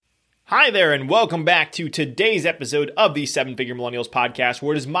Hi there, and welcome back to today's episode of the Seven Figure Millennials podcast,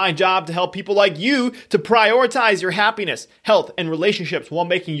 where it is my job to help people like you to prioritize your happiness, health, and relationships while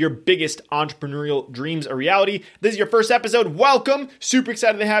making your biggest entrepreneurial dreams a reality. This is your first episode. Welcome. Super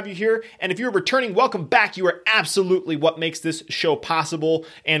excited to have you here. And if you're returning, welcome back. You are absolutely what makes this show possible.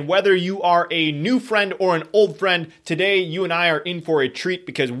 And whether you are a new friend or an old friend, today you and I are in for a treat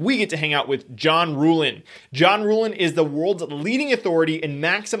because we get to hang out with John Ruhlin. John Ruhlin is the world's leading authority in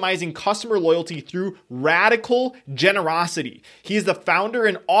maximizing customer loyalty through radical generosity. He is the founder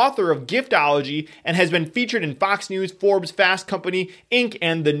and author of Giftology and has been featured in Fox News, Forbes, Fast Company, Inc.,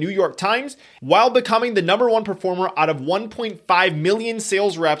 and the New York Times. While becoming the number one performer out of 1.5 million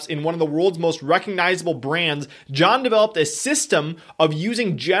sales reps in one of the world's most recognizable brands, John developed a system of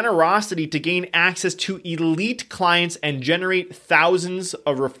using generosity to gain access to elite clients and generate thousands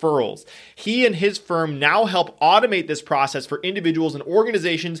of referrals. He and his firm now help automate this process for individuals and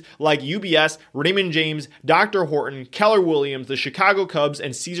organizations like UBS, Raymond James, Dr. Horton, Keller Williams, the Chicago Cubs,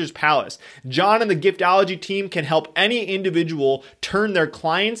 and Caesars Palace. John and the Giftology team can help any individual turn their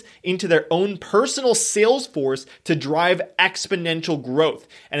clients into their own personal sales force to drive exponential growth.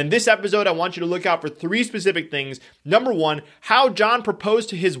 And in this episode, I want you to look out for three specific things. Number one, how John proposed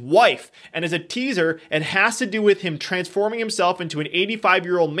to his wife. And as a teaser, it has to do with him transforming himself into an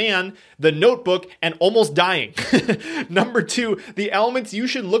 85-year-old man, The Notebook, and almost dying. Number two, the elements you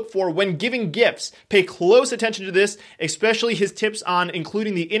should look for when giving gifts. Pay close attention to this, especially his tips on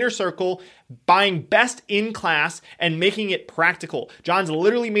including the inner circle, buying best in class, and making it practical. John's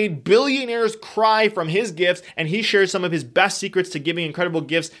literally made billionaires cry from his gifts, and he shares some of his best secrets to giving incredible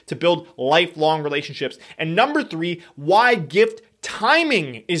gifts to build lifelong relationships. And number three, why gift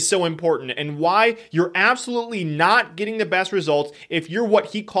timing is so important and why you're absolutely not getting the best results if you're what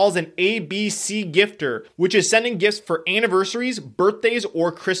he calls an ABC gifter, which is sending gifts for anniversaries, birthdays,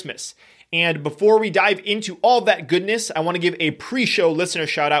 or Christmas. And before we dive into all that goodness, I want to give a pre-show listener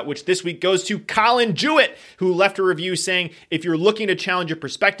shout out, which this week goes to Colin Jewett, who left a review saying, if you're looking to challenge your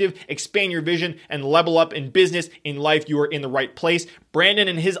perspective, expand your vision, and level up in business, in life, you are in the right place. Brandon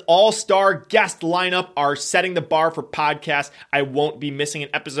and his all-star guest lineup are setting the bar for podcasts. I won't be missing an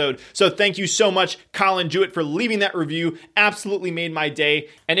episode. So thank you so much, Colin Jewett, for leaving that review. Absolutely made my day.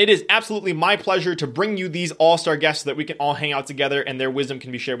 And it is absolutely my pleasure to bring you these all-star guests so that we can all hang out together and their wisdom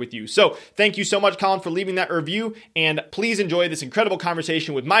can be shared with you. So thank you so much, Colin, for leaving that review. And please enjoy this incredible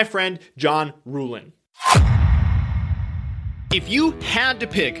conversation with my friend, John Ruhlin. If you had to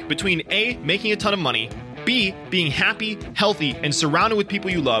pick between A, making a ton of money, B, being happy, healthy, and surrounded with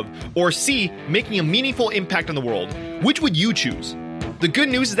people you love, or C, making a meaningful impact on the world, which would you choose? The good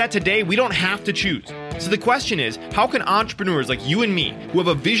news is that today we don't have to choose. So the question is, how can entrepreneurs like you and me, who have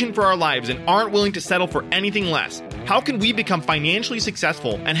a vision for our lives and aren't willing to settle for anything less, how can we become financially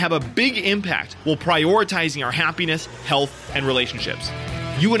successful and have a big impact while prioritizing our happiness, health, and relationships?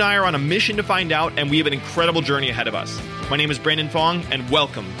 You and I are on a mission to find out, and we have an incredible journey ahead of us. My name is Brandon Fong, and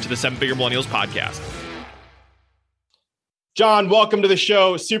welcome to the Seven Figure Millennials podcast. John, welcome to the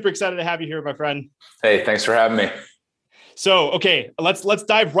show. Super excited to have you here, my friend. Hey, thanks for having me. So, okay, let's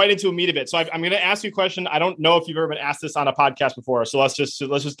dive right into the meat of it. So I'm going to ask you a question. I don't know if you've ever been asked this on a podcast before. So let's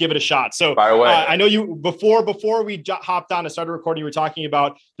just give it a shot. So I know you before we hopped on and started recording, you were talking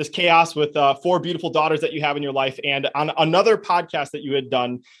about this chaos with 4 beautiful daughters that you have in your life. And on another podcast that you had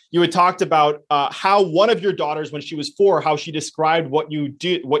done, you had talked about how one of your daughters, when she was 4, how she described what you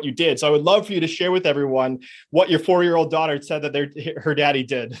did. So I would love for you to share with everyone what your 4-year-old daughter said that her daddy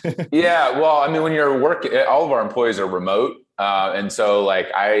did. Yeah, well, I mean, when you're working, all of our employees are remote. And so like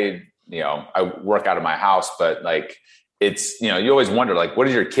I work out of my house, but like it's, you always wonder, like, what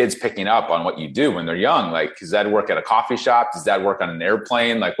are your kids picking up on what you do when they're young? Like, does Dad work at a coffee shop? Does Dad work on an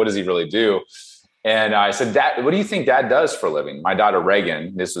airplane? Like, what does he really do? And I said, Dad, what do you think Dad does for a living? My daughter,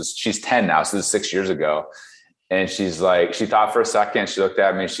 Reagan, she's 10 now. So this is 6 years ago. And she's like, she thought for a second, she looked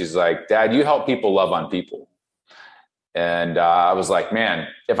at me, she's like, Dad, you help people love on people. And I was like, man,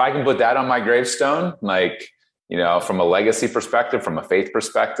 if I can put that on my gravestone, like, from a legacy perspective, from a faith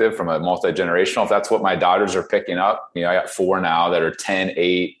perspective, from a multi-generational, if that's what my daughters are picking up, I got 4 now that are 10,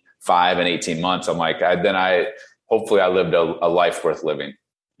 8, 5, and 18 months. I'm like, hopefully I lived a life worth living.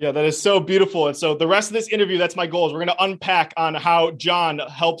 Yeah, that is so beautiful. And so the rest of this interview, that's my goal, is we're going to unpack on how John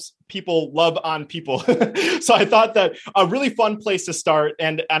helps people love on people. So I thought that a really fun place to start.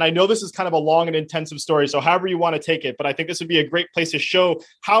 And I know this is kind of a long and intensive story, so however you want to take it, but I think this would be a great place to show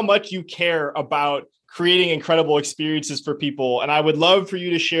how much you care about creating incredible experiences for people. And I would love for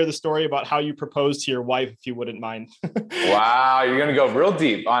you to share the story about how you proposed to your wife, if you wouldn't mind. Wow, you're going to go real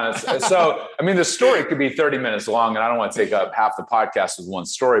deep on it. So, I mean, the story could be 30 minutes long, and I don't want to take up half the podcast with one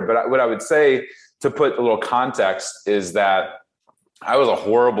story. But what I would say, to put a little context, is that I was a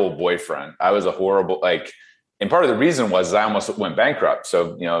horrible boyfriend. I was a horrible, and part of the reason was I almost went bankrupt.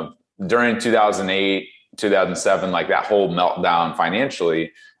 So, during 2008, 2007, like that whole meltdown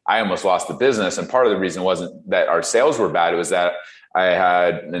financially, I almost lost the business. And part of the reason wasn't that our sales were bad. It was that I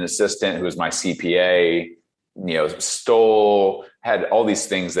had an assistant who was my CPA, had all these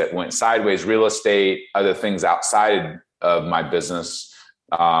things that went sideways, real estate, other things outside of my business.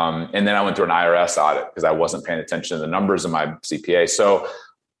 And then I went through an IRS audit because I wasn't paying attention to the numbers of my CPA. So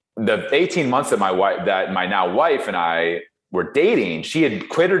the 18 months that my now wife and I were dating, she had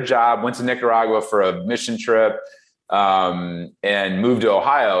quit her job, went to Nicaragua for a mission trip, and moved to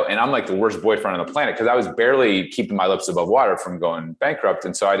Ohio. And I'm like the worst boyfriend on the planet because I was barely keeping my lips above water from going bankrupt.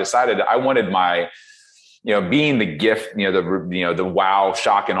 And so I decided I wanted my, being the gift, the wow,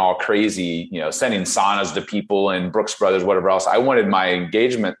 shock and all crazy, sending saunas to people and Brooks Brothers, whatever else. I wanted my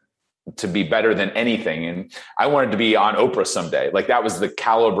engagement to be better than anything. And I wanted to be on Oprah someday. Like that was the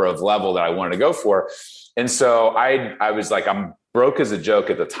caliber of level that I wanted to go for. And so I was like, I'm broke as a joke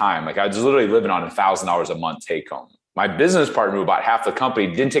at the time. Like I was literally living on $1,000 a month take home. My business partner, who bought half the company,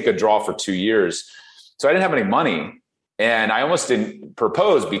 didn't take a draw for 2 years. So I didn't have any money. And I almost didn't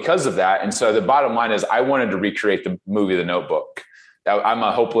propose because of that. And so the bottom line is I wanted to recreate the movie, The Notebook. I'm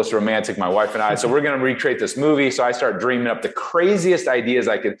a hopeless romantic, my wife and I. So we're going to recreate this movie. So I started dreaming up the craziest ideas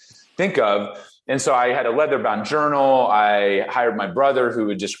I could think of. And so I had a leather-bound journal. I hired my brother, who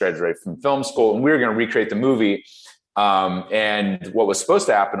had just graduated from film school, and we were going to recreate the movie. And what was supposed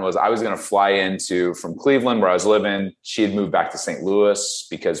to happen was I was going to fly from Cleveland, where I was living. She had moved back to St. Louis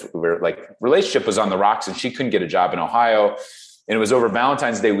because relationship was on the rocks and she couldn't get a job in Ohio. And it was over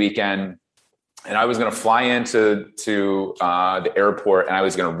Valentine's Day weekend. And I was going to fly into the airport, and I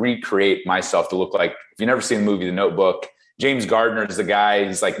was going to recreate myself to look like, if you've never seen the movie, The Notebook, James Gardner is the guy.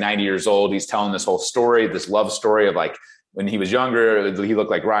 He's like 90 years old. He's telling this whole story, this love story of like, when he was younger, he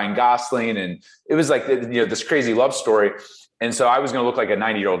looked like Ryan Gosling. And it was like, this crazy love story. And so I was going to look like a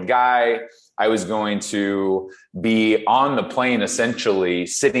 90-year-old guy. I was going to be on the plane, essentially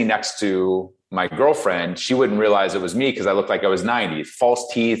sitting next to my girlfriend. She wouldn't realize it was me because I looked like I was 90,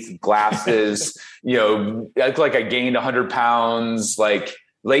 false teeth, glasses, I looked like I gained 100 pounds, like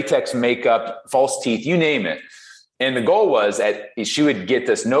latex makeup, false teeth, you name it. And the goal was she would get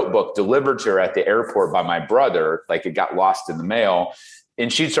this notebook delivered to her at the airport by my brother, like it got lost in the mail,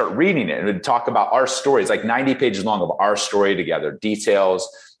 and she'd start reading it and it would talk about our stories, like 90 pages long of our story together, details.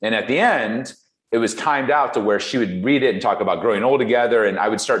 And at the end, it was timed out to where she would read it and talk about growing old together. And I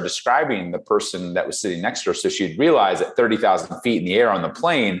would start describing the person that was sitting next to her. So she'd realize at 30,000 feet in the air on the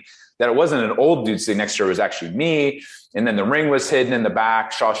plane that it wasn't an old dude sitting next to her, it was actually me. And then the ring was hidden in the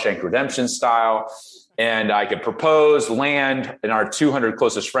back, Shawshank Redemption style. And I could propose, land, and our 200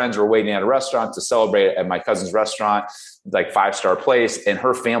 closest friends were waiting at a restaurant to celebrate at my cousin's restaurant, like 5-star place. And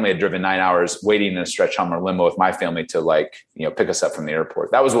her family had driven 9 hours waiting in a stretch Hummer limo with my family to pick us up from the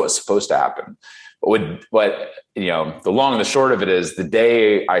airport. That was what was supposed to happen. But the long and the short of it is the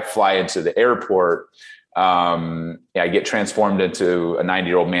day I fly into the airport, I get transformed into a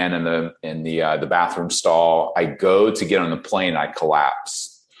 90-year-old man in the bathroom stall. I go to get on the plane, I collapse.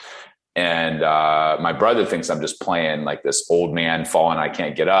 And my brother thinks I'm just playing like this old man falling, I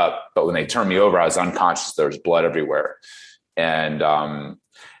can't get up. But when they turned me over, I was unconscious. There was blood everywhere. And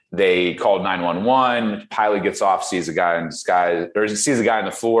they called 911. Pilot gets off, sees a guy on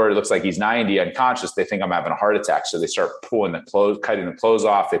the floor. It looks like he's 90, unconscious. They think I'm having a heart attack. So they start cutting the clothes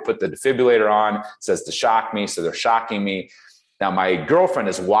off. They put the defibrillator on, it says to shock me. So they're shocking me. Now, my girlfriend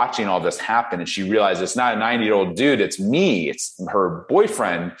is watching all this happen, and she realizes it's not a 90-year-old dude. It's me. It's her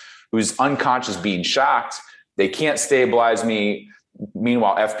boyfriend who's unconscious being shocked. They can't stabilize me.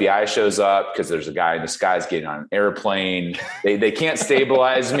 Meanwhile, FBI shows up because there's a guy in disguise getting on an airplane. They can't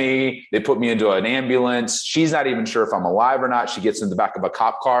stabilize me. They put me into an ambulance. She's not even sure if I'm alive or not. She gets in the back of a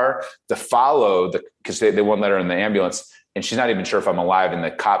cop car to follow because they won't let her in the ambulance. And she's not even sure if I'm alive. And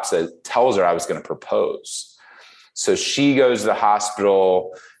the cop tells her I was going to propose. So she goes to the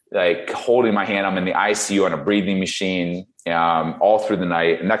hospital, like holding my hand. I'm in the ICU on a breathing machine all through the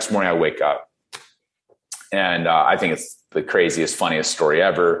night. And next morning I wake up, and I think it's the craziest, funniest story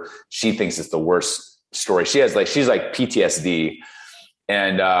ever. She thinks it's the worst story. She's like PTSD.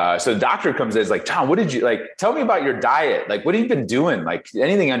 And so the doctor comes in, is like, Tom, what did you like? Tell me about your diet. Like, what have you been doing? Like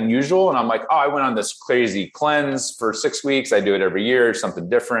anything unusual? And I'm like, oh, I went on this crazy cleanse for 6 weeks. I do it every year, something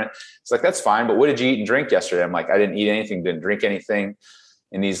different. It's like, that's fine. But what did you eat and drink yesterday? I'm like, I didn't eat anything, didn't drink anything.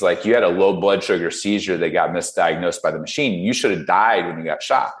 And he's like, you had a low blood sugar seizure that got misdiagnosed by the machine. You should have died when you got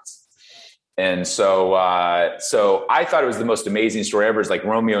shocked. And so I thought it was the most amazing story ever. It's like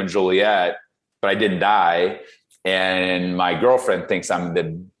Romeo and Juliet, but I didn't die. And my girlfriend thinks I'm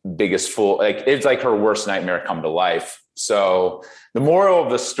the biggest fool. Like it's like her worst nightmare come to life. So the moral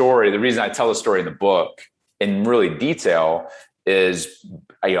of the story, the reason I tell the story in the book in really detail is,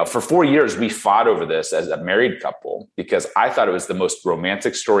 for 4 years, we fought over this as a married couple because I thought it was the most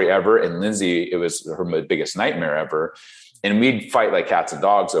romantic story ever. And Lindsay, it was her biggest nightmare ever. And we'd fight like cats and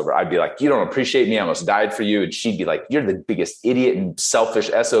dogs over. I'd be like, you don't appreciate me. I almost died for you. And she'd be like, you're the biggest idiot and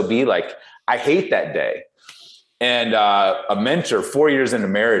selfish SOB. Like, I hate that day. And a mentor 4 years into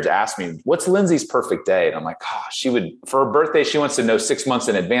marriage asked me, what's Lindsay's perfect day? And I'm like, for her birthday, she wants to know 6 months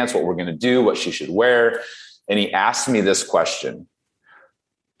in advance what we're going to do, what she should wear. And he asked me this question.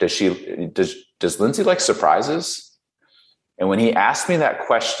 Does Lindsay like surprises? And when he asked me that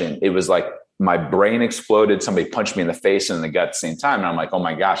question, it was like my brain exploded. Somebody punched me in the face and in the gut at the same time. And I'm like, oh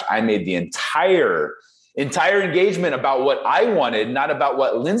my gosh, I made the entire engagement about what I wanted, not about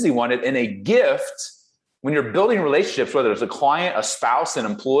what Lindsay wanted. And a gift, when you're building relationships, whether it's a client, a spouse, an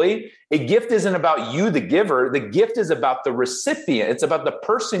employee, a gift isn't about you, the giver. The gift is about the recipient. It's about the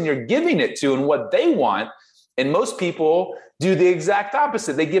person you're giving it to and what they want. And most people do the exact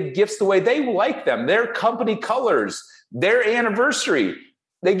opposite. They give gifts the way they like them, their company colors, their anniversary.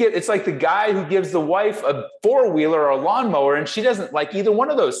 It's like the guy who gives the wife a 4-wheeler or a lawnmower, and she doesn't like either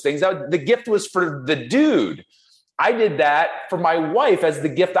one of those things. The gift was for the dude. I did that for my wife as the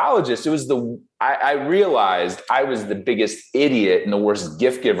giftologist. I realized I was the biggest idiot and the worst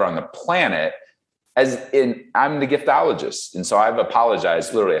gift giver on the planet. I'm the giftologist. And so I've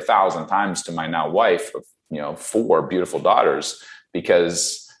apologized literally 1,000 times to my now wife of 4 beautiful daughters,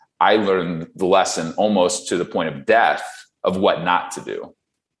 because I learned the lesson almost to the point of death of what not to do.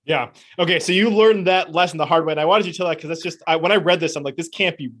 Yeah. Okay. So you learned that lesson the hard way. And I wanted you to tell that because that's just, when I read this, I'm like, this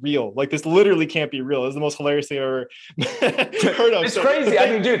can't be real. Like this literally can't be real. It's the most hilarious thing I've ever heard of. It's crazy. I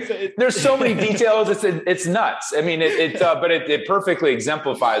mean, dude, there's so many details. It's nuts. I mean, but it perfectly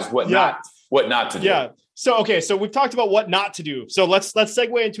exemplifies what not to do. Yeah. So, okay. So we've talked about what not to do. So let's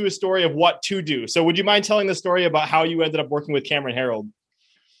segue into a story of what to do. So would you mind telling the story about how you ended up working with Cameron Herold?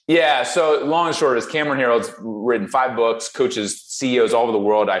 Yeah. So long and short is Cameron Herold's written 5 books, coaches CEOs all over the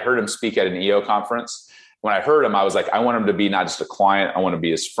world. I heard him speak at an EO conference. When I heard him, I was like, I want him to be not just a client. I want to be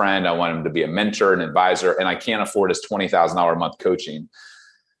his friend. I want him to be a mentor, an advisor, and I can't afford his $20,000 a month coaching.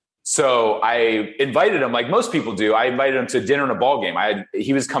 So I invited him, like most people do. I invited him to dinner and a ball game.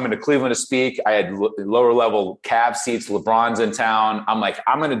 He was coming to Cleveland to speak. I had lower level Cavs seats. LeBron's in town. I'm like,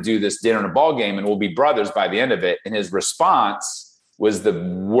 I'm going to do this dinner and a ball game and we'll be brothers by the end of it. And his response was the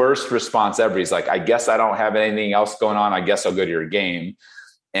worst response ever. He's like, I guess I don't have anything else going on. I guess I'll go to your game.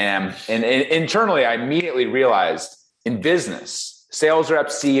 And internally, I immediately realized in business, sales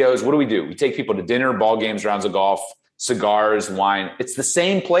reps, CEOs, what do? We take people to dinner, ball games, rounds of golf, cigars, wine. It's the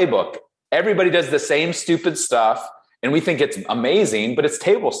same playbook. Everybody does the same stupid stuff. And we think it's amazing, but it's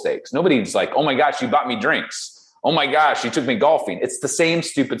table stakes. Nobody's like, oh my gosh, you bought me drinks. Oh my gosh, you took me golfing. It's the same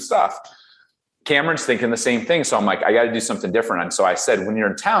stupid stuff. Cameron's thinking the same thing. So I'm like, I got to do something different. And so I said, when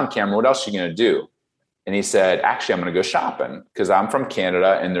you're in town, Cameron, what else are you going to do? And he said, actually, I'm going to go shopping because I'm from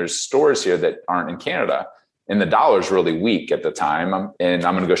Canada and there's stores here that aren't in Canada. And the dollar's really weak at the time. And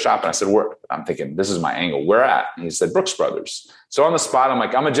I'm going to go shopping. I said, I'm thinking, this is my angle. Where at? And he said, Brooks Brothers. So on the spot, I'm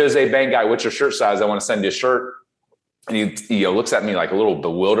like, I'm a Jose Bang guy. What's your shirt size? I want to send you a shirt. And he looks at me like a little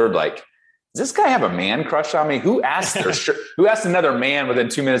bewildered, like, does this guy have a man crush on me? Who asked another man within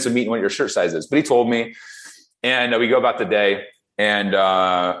 2 minutes of meeting what your shirt size is? But he told me, and we go about the day. And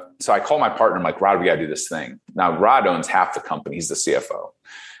so I call my partner. I'm like, Rod, we got to do this thing. Now, Rod owns half the company. He's the CFO.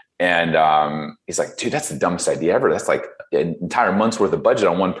 And he's like, dude, that's the dumbest idea ever. That's like an entire month's worth of budget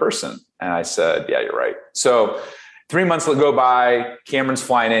on one person. And I said, yeah, you're right. So 3 months will go by. Cameron's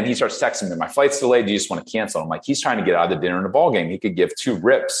flying in. He starts texting me, my flight's delayed. Do you just want to cancel? I'm like, he's trying to get out of the dinner and a ball game. He could give 2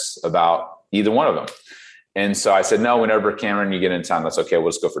 rips about either one of them. And so I said, no, whenever Cameron, you get in town, that's okay.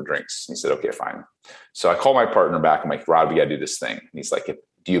 We'll just go for drinks. And he said, okay, fine. So I call my partner back. I'm like, Rod, we got to do this thing. And he's like,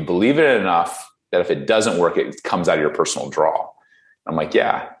 do you believe it enough that if it doesn't work, it comes out of your personal draw? I'm like,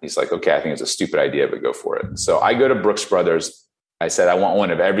 yeah. He's like, okay, I think it's a stupid idea, but go for it. So I go to Brooks Brothers. I said, I want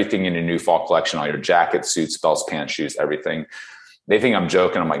one of everything in your new fall collection, all your jackets, suits, belts, pants, shoes, everything. They think I'm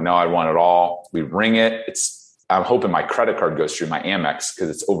joking. I'm like, no, I want it all. We ring it. I'm hoping my credit card goes through my Amex because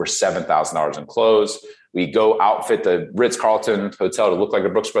it's over $7,000 in clothes. We go outfit the Ritz-Carlton hotel to look like a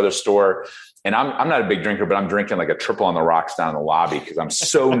Brooks Brothers store. And I'm not a big drinker, but I'm drinking like a triple on the rocks down in the lobby because I'm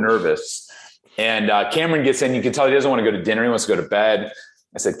so nervous. And Cameron gets in. You can tell he doesn't want to go to dinner. He wants to go to bed.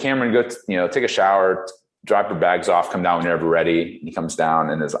 I said, Cameron, go, take a shower, drop your bags off, come down when you're ever ready. And he comes down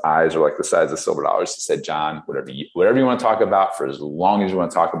and his eyes are like the size of silver dollars. He said, John, whatever you want to talk about for as long as you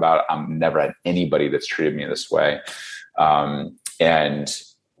want to talk about it. I've never had anybody that's treated me this way. And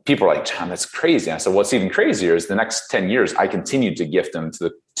people are like, John, that's crazy. And I said, what's even crazier is the next 10 years, I continued to gift them to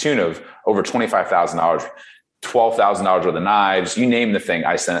the tune of over $25,000, $12,000 worth of knives, you name the thing,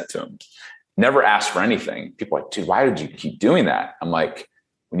 I sent it to them. Never asked for anything. People are like, dude, why did you keep doing that? I'm like,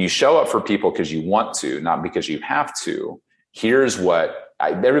 when you show up for people because you want to, not because you have to, here's what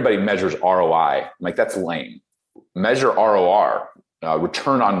everybody measures ROI. I'm like, that's lame. Measure ROR,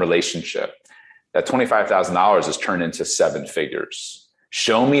 return on relationship. That $25,000 is turned into 7 figures.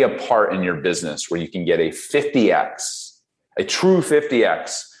 Show me a part in your business where you can get a 50x, a true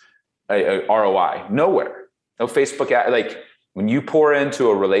 50x ROI. Nowhere. No Facebook ad. Like when you pour into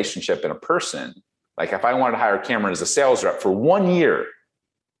a relationship in a person, like if I wanted to hire Cameron as a sales rep for 1 year,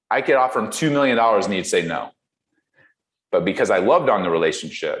 I could offer him $2 million and he'd say no. But because I loved on the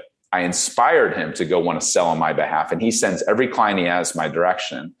relationship, I inspired him to go want to sell on my behalf. And he sends every client he has my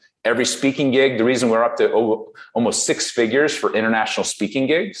direction. Every speaking gig, the reason we're up to almost 6 figures for international speaking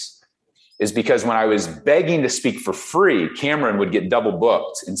gigs is because when I was begging to speak for free, Cameron would get double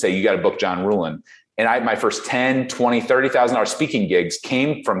booked and say, you got to book John Ruhlin. And my first $10, $20, $30,000 speaking gigs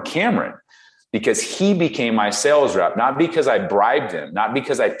came from Cameron because he became my sales rep, not because I bribed him, not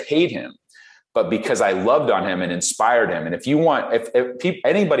because I paid him, but because I loved on him and inspired him. And if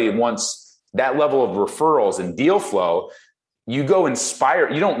anybody wants that level of referrals and deal flow, you go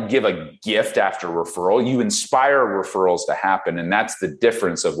inspire. You don't give a gift after referral. You inspire referrals to happen. And that's the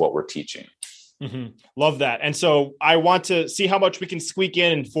difference of what we're teaching. Mm-hmm. Love that. And so I want to see how much we can squeak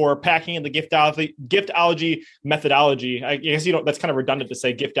in for packing in the giftology methodology. I guess, that's kind of redundant to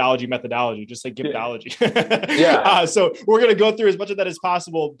say giftology methodology, just say giftology. Yeah. So we're going to go through as much of that as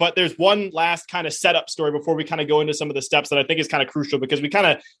possible, but there's one last kind of setup story before we kind of go into some of the steps that I think is kind of crucial because we kind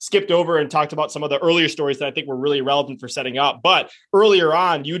of skipped over and talked about some of the earlier stories that I think were really relevant for setting up. But earlier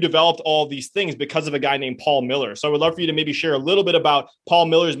on, you developed all these things because of a guy named Paul Miller. So I would love for you to maybe share a little bit about Paul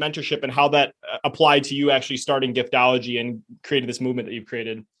Miller's mentorship and how that applied to you actually starting Giftology and creating this movement that you've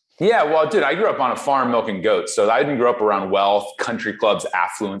created. Yeah, well, dude, I grew up on a farm milking goats. So I didn't grow up around wealth, country clubs,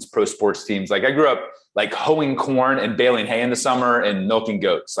 affluence, pro sports teams. Like I grew up like hoeing corn and baling hay in the summer and milking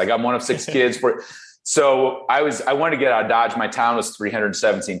goats. Like I'm one of 6 kids. So I wanted to get out of Dodge. My town was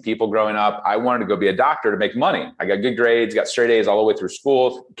 317 people growing up. I wanted to go be a doctor to make money. I got good grades, got straight A's all the way through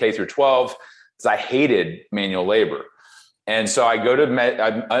school, K through 12, because I hated manual labor. And so I go to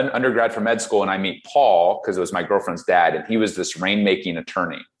I'm undergrad for med school and I meet Paul because it was my girlfriend's dad. And he was this rainmaking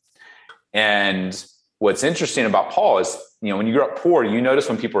attorney. And what's interesting about Paul is, when you grow up poor, you notice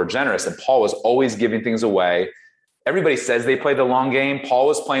when people are generous, and Paul was always giving things away. Everybody says they play the long game. Paul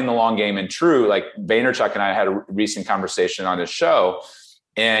was playing the long game. And true, like Vaynerchuk and I had a recent conversation on his show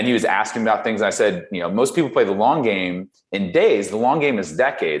and he was asking about things. And I said, most people play the long game in days. The long game is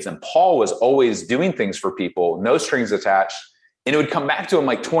decades. And Paul was always doing things for people, no strings attached. And it would come back to him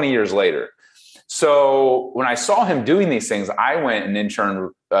like 20 years later. So when I saw him doing these things, I went and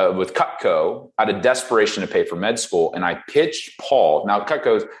interned with Cutco out of desperation to pay for med school. And I pitched Paul. Now,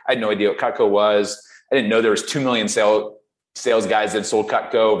 I had no idea what Cutco was. I didn't know there was 2 million sales guys that sold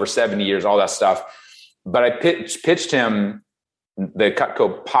Cutco over 70 years, all that stuff. But I pitched him the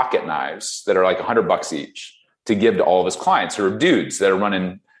Cutco pocket knives that are like $100 each to give to all of his clients who are dudes that are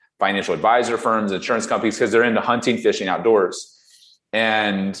running financial advisor firms, insurance companies, because they're into hunting, fishing, outdoors.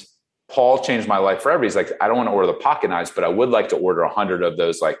 And Paul changed my life forever. He's like, I don't want to order the pocket knives, but I would like to order 100 of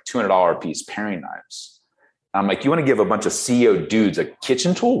those like $200 a piece paring knives. And I'm like, you want to give a bunch of CEO dudes a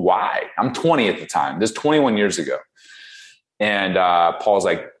kitchen tool? Why? I'm 20 at the time. This is 21 years ago. And Paul's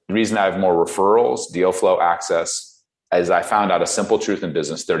like, the reason I have more referrals, deal flow, access, is I found out a simple truth in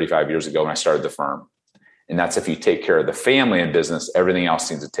business 35 years ago when I started the firm. And that's if you take care of the family in business, everything else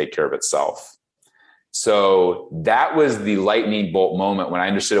seems to take care of itself. So that was the lightning bolt moment when I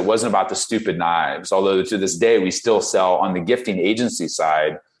understood it wasn't about the stupid knives. Although to this day, we still sell on the gifting agency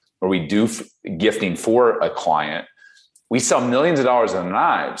side where we do gifting for a client. We sell millions of dollars in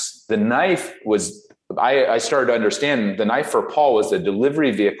knives. The knife was, I started to understand the knife for Paul was the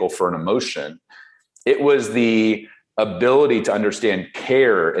delivery vehicle for an emotion. It was the ability to understand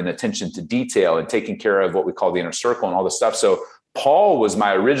care and attention to detail and taking care of what we call the inner circle and all this stuff. So Paul was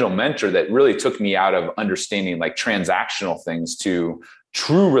my original mentor that really took me out of understanding like transactional things to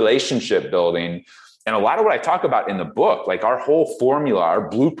true relationship building. And a lot of what I talk about in the book, like our whole formula, our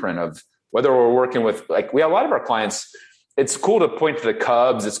blueprint of whether we're working with, like we have a lot of our clients, it's cool to point to the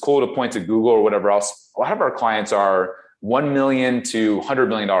Cubs. It's cool to point to Google or whatever else. A lot of our clients are 1 million to $100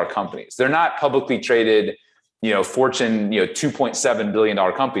 million companies. They're not publicly traded, Fortune, $2.7 billion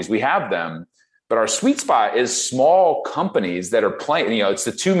companies. We have them, but our sweet spot is small companies that are playing, it's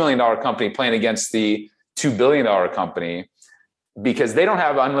the $2 million company playing against the $2 billion company because they don't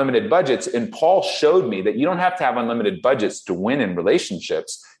have unlimited budgets. And Paul showed me that you don't have to have unlimited budgets to win in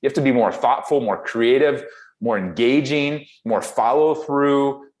relationships. You have to be more thoughtful, more creative, more engaging, more follow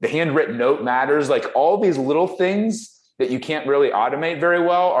through. The handwritten note matters. Like all these little things that you can't really automate very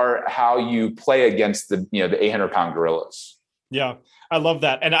well are how you play against the 800-pound gorillas. Yeah, I love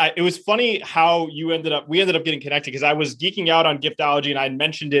that. And it was funny how we ended up getting connected because I was geeking out on giftology and I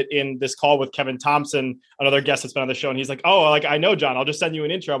mentioned it in this call with Kevin Thompson, another guest that's been on the show. And he's like, oh, like, I know, John, I'll just send you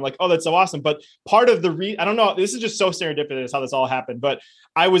an intro. I'm like, oh, that's so awesome. But part of I don't know, this is just so serendipitous how this all happened. But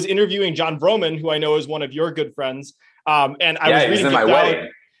I was interviewing John Vroman, who I know is one of your good friends. And I was reading in my wedding.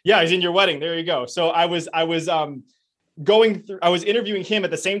 Yeah, he's in your wedding. There you go. So I was interviewing him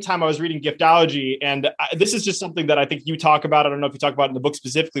at the same time I was reading giftology. And this is just something that I think you talk about. I don't know if you talk about it in the book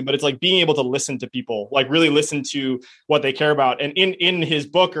specifically, but it's like being able to listen to people, like really listen to what they care about. And in his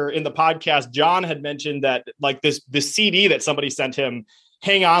book or in the podcast, John had mentioned that like this CD that somebody sent him,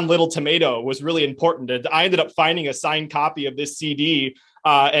 Hang On Little Tomato, was really important. And I ended up finding a signed copy of this CD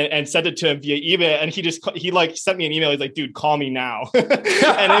and sent it to him via email. And he sent me an email. He's like, dude, call me now.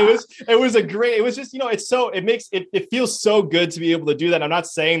 And it was just, it feels so good to be able to do that. I'm not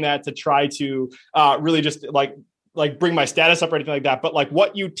saying that to try to really just like bring my status up or anything like that, but like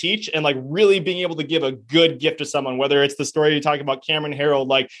what you teach and like really being able to give a good gift to someone, whether it's the story you're talking about, Cameron Herold,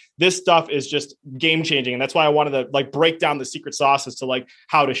 like this stuff is just game changing. And that's why I wanted to like break down the secret sauce as to like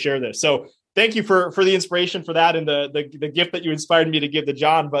how to share this. So thank you for the inspiration for that and the gift that you inspired me to give to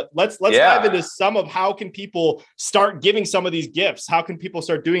John. But let's dive into some of how can people start giving some of these gifts? How can people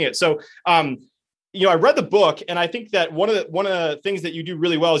start doing it? So, I read the book, and I think that one of the things that you do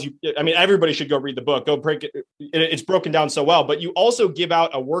really well is everybody should go read the book. Go break it. It's broken down so well, but you also give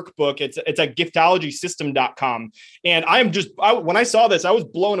out a workbook. It's at giftologysystem.com. And when I saw this, I was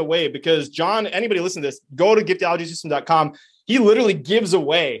blown away because John, anybody listen to this, go to giftologysystem.com. He literally gives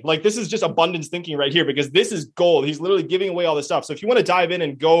away, like this is just abundance thinking right here, because this is gold. He's literally giving away all this stuff. So if you want to dive in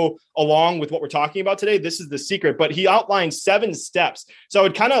and go along with what we're talking about today, this is the secret, but he outlined 7 steps. So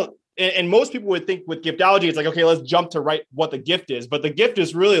it kind of, and most people would think with giftology, it's like, okay, let's jump to write what the gift is. But the gift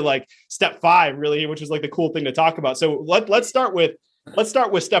is really like step 5, really, which is like the cool thing to talk about. So let's start with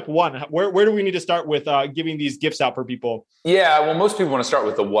step 1. Where do we need to start with giving these gifts out for people? Yeah, well, most people want to start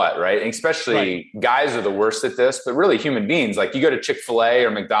with the what, right? And especially guys are the worst at this, but really human beings, like you go to Chick-fil-A or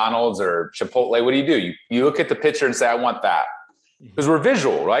McDonald's or Chipotle, what do? You look at the picture and say, I want that. Because we're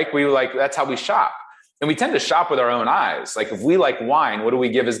visual, right? That's how we shop. And we tend to shop with our own eyes. Like if we like wine, what do we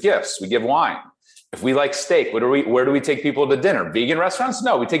give as gifts? We give wine. If we like steak, where do we take people to dinner? Vegan restaurants?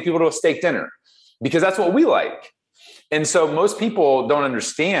 No, we take people to a steak dinner because that's what we like. And so most people don't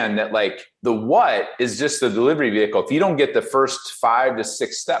understand that like the what is just the delivery vehicle. If you don't get the first 5 to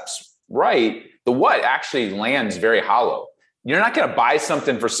 6 steps right, the what actually lands very hollow. You're not going to buy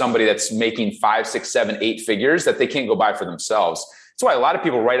something for somebody that's making 5, 6, 7, 8 figures that they can't go buy for themselves. That's why a lot of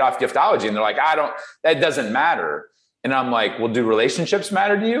people write off giftology and they're like, that doesn't matter. And I'm like, well, do relationships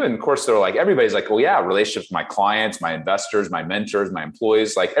matter to you? And of course they're like, everybody's like, well, yeah, relationships with my clients, my investors, my mentors, my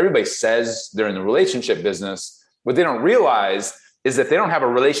employees. Like everybody says they're in the relationship business. What they don't realize is that they don't have a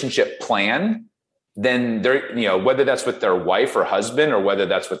relationship plan, then they're, whether that's with their wife or husband or whether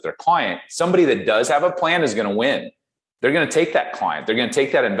that's with their client, somebody that does have a plan is going to win. They're going to take that client. They're going to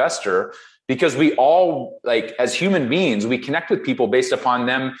take that investor. Because we all, like, as human beings, we connect with people based upon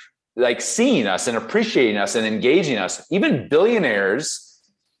them, like, seeing us and appreciating us and engaging us. Even billionaires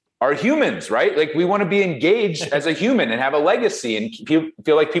are humans, right? Like, we want to be engaged as a human and have a legacy and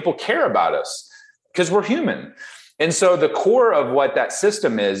feel like people care about us because we're human. And so the core of what that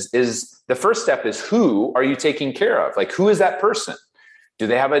system is the first step is who are you taking care of? Like, who is that person? Do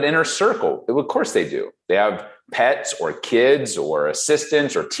they have an inner circle? Of course they do. They have pets or kids or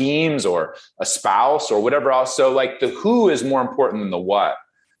assistants or teams or a spouse or whatever else. So like the who is more important than the what.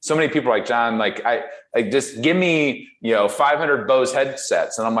 So many people are like, John, like I just give me, 500 Bose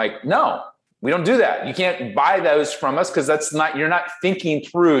headsets. And I'm like, no, we don't do that. You can't buy those from us because you're not thinking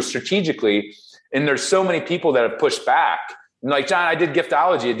through strategically. And there's so many people that have pushed back like, John, I did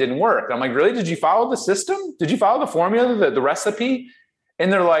giftology. It didn't work. I'm like, really? Did you follow the system? Did you follow the formula, the recipe?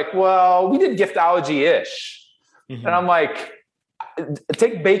 And they're like, well, we did giftology-ish. Mm-hmm. And I'm like,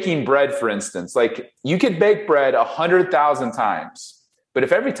 take baking bread, for instance. Like, you could bake bread 100,000 times, but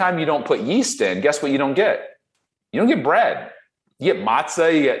if every time you don't put yeast in, guess what you don't get? You don't get bread. You get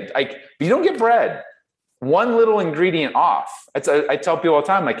matzah, but you don't get bread. One little ingredient off. I tell people all the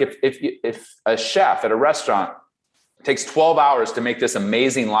time, like, if a chef at a restaurant takes 12 hours to make this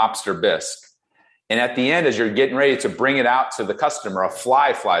amazing lobster bisque, and at the end, as you're getting ready to bring it out to the customer, a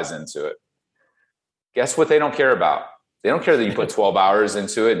fly flies into it. Guess what they don't care about? They don't care that you put 12 hours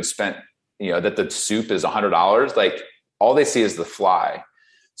into it and spent, that the soup is $100. Like, all they see is the fly.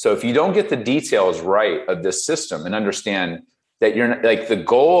 So if you don't get the details right of this system and understand that you're like, the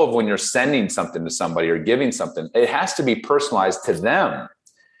goal of when you're sending something to somebody or giving something, it has to be personalized to them.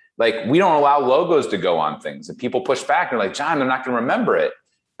 Like, we don't allow logos to go on things, and people push back and they're like, John, they're not going to remember it.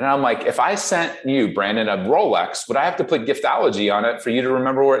 And I'm like, if I sent you, Brandon, a Rolex, would I have to put giftology on it for you to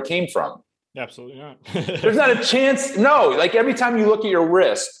remember where it came from? Absolutely not. There's not a chance. No, like, every time you look at your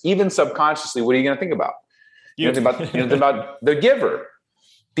wrist, even subconsciously, what are you going to think about? You're going to think about the giver,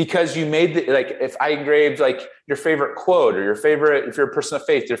 because you made if I engraved like your favorite quote, or if you're a person of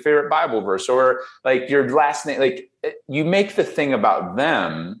faith, your favorite Bible verse, or like your last name, like, you make the thing about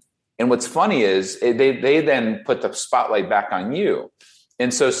them. And what's funny is they then put the spotlight back on you.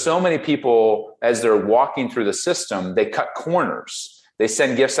 And so many people, as they're walking through the system, they cut corners. They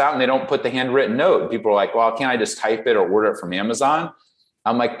send gifts out and they don't put the handwritten note. And people are like, well, can't I just type it or order it from Amazon?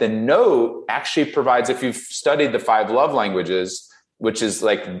 I'm like, the note actually provides, if you've studied the 5 love languages, which is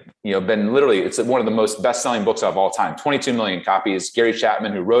like, been literally, it's one of the most best-selling books of all time, 22 million copies. Gary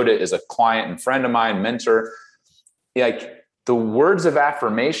Chapman, who wrote it, is a client and friend of mine, mentor. Like, the words of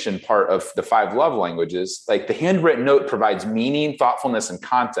affirmation part of the 5 love languages, like, the handwritten note provides meaning, thoughtfulness, and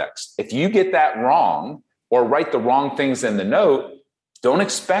context. If you get that wrong or write the wrong things in the note, don't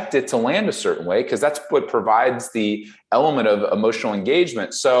expect it to land a certain way, because that's what provides the element of emotional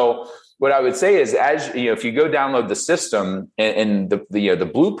engagement. So what I would say is, if you go download the system and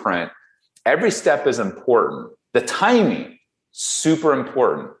the blueprint, every step is important. The timing, super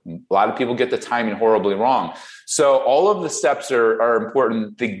important. A lot of people get the timing horribly wrong. So all of the steps are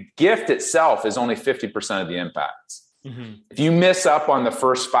important. The gift itself is only 50% of the impact. Mm-hmm. If you miss up on the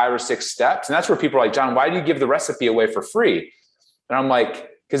first 5 or 6 steps, and that's where people are like, John, why do you give the recipe away for free? And I'm like,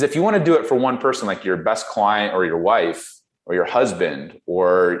 because if you want to do it for one person, like your best client or your wife or your husband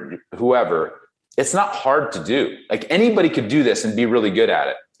or whoever, it's not hard to do. Like, anybody could do this and be really good at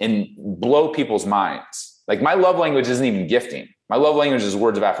it and blow people's minds. Like, my love language isn't even gifting. My love language is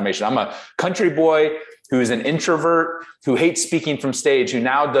words of affirmation. I'm a country boy who's an introvert, who hates speaking from stage, who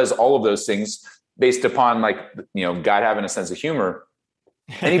now does all of those things based upon God having a sense of humor.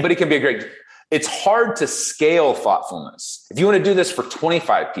 Anybody can be a great. It's hard to scale thoughtfulness. If you want to do this for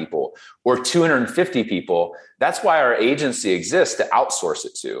 25 people or 250 people, that's why our agency exists, to outsource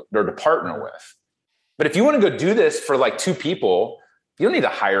it to or to partner with. But if you want to go do this for like 2 people, you don't need to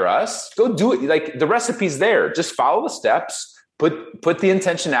hire us. Go do it. Like, the recipe's there. Just follow the steps, put the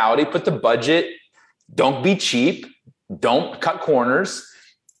intentionality, put the budget. Don't be cheap. Don't cut corners.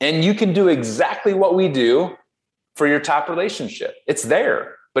 And you can do exactly what we do for your top relationship. It's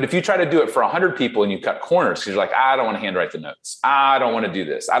there. But if you try to do it for 100 people and you cut corners because you're like, I don't want to handwrite the notes, I don't want to do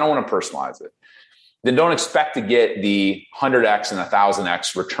this, I don't want to personalize it, then don't expect to get the 100x and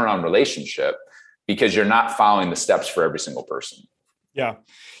 1,000x return on relationship, because you're not following the steps for every single person. Yeah.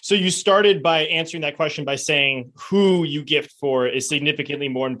 So you started by answering that question by saying who you gift for is significantly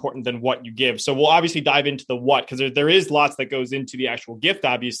more important than what you give. So we'll obviously dive into the what, because there is lots that goes into the actual gift,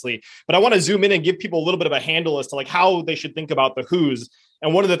 obviously. But I want to zoom in and give people a little bit of a handle as to like how they should think about the who's.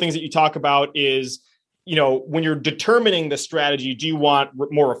 And one of the things that you talk about is, when you're determining the strategy, do you want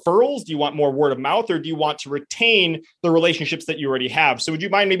more referrals? Do you want more word of mouth? Or do you want to retain the relationships that you already have? So would you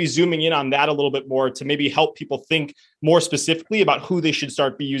mind maybe zooming in on that a little bit more to maybe help people think more specifically about who they should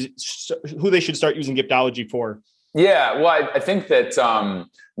start using giftology for? Yeah, well, I think that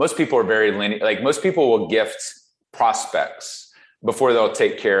most people are very linear. Like, most people will gift prospects before they'll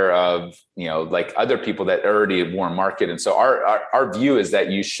take care of, like other people that already warm market. And so our view is that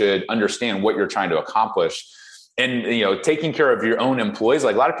you should understand what you're trying to accomplish, and, taking care of your own employees.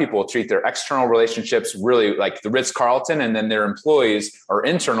 Like, a lot of people will treat their external relationships really like the Ritz-Carlton, and then their employees or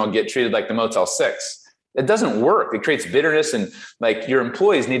internal get treated like the Motel 6. It doesn't work. It creates bitterness, and like your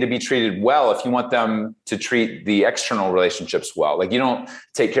employees need to be treated well if you want them to treat the external relationships well. Like you don't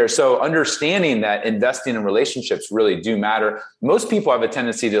take care. So understanding that investing in relationships really do matter. Most people have a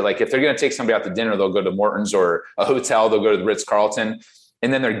tendency to, like, if they're going to take somebody out to dinner, they'll go to Morton's or a hotel, they'll go to the Ritz-Carlton,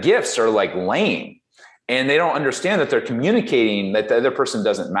 and then their gifts are like lame. And they don't understand that they're communicating that the other person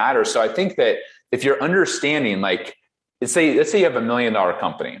doesn't matter. So I think that if you're understanding, like, let's say you have $1 million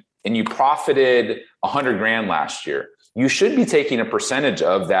company and you profited 100 grand last year, you should be taking a percentage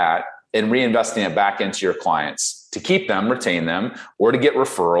of that and reinvesting it back into your clients to keep them, retain them, or to get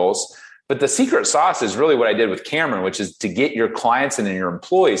referrals. But the secret sauce is really what I did with Cameron, which is to get your clients and your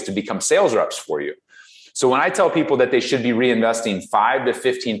employees to become sales reps for you. So when I tell people that they should be reinvesting 5 to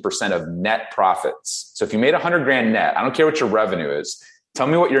 15% of net profits. So if you made 100 grand net, I don't care what your revenue is, tell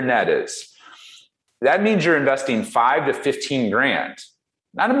me what your net is. That means you're investing 5 to 15 grand.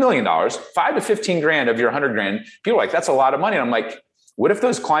 Not $1 million, 5 to 15 grand of your 100 grand. People are like, that's a lot of money. And I'm like, what if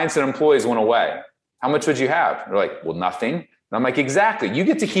those clients and employees went away? How much would you have? They're like, well, nothing. And I'm like, exactly. You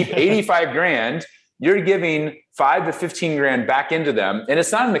get to keep 85 grand. You're giving 5 to 15 grand back into them. And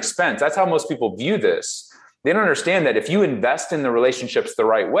it's not an expense. That's how most people view this. They don't understand that if you invest in the relationships the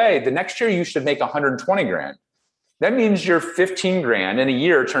right way, the next year you should make 120 grand. That means your 15 grand in a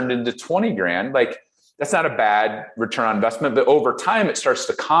year turned into 20 grand. Like, that's not a bad return on investment, but over time it starts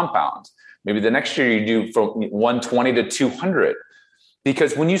to compound. Maybe the next year you do from 120 to 200.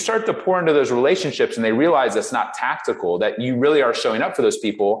 Because when you start to pour into those relationships and they realize it's not tactical, that you really are showing up for those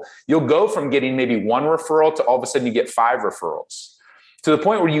people, you'll go from getting maybe 1 referral to all of a sudden you get 5 referrals, to the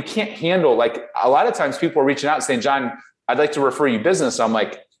point where you can't handle, like, a lot of times people are reaching out and saying, John, I'd like to refer you business. I'm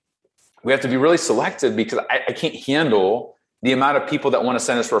like, we have to be really selective because I can't handle the amount of people that want to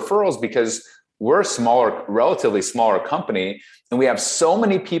send us referrals, because we're a smaller, relatively smaller company. And we have so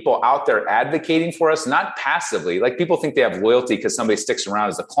many people out there advocating for us, not passively. Like, people think they have loyalty because somebody sticks around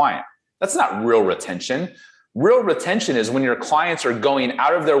as a client. That's not real retention. Real retention is when your clients are going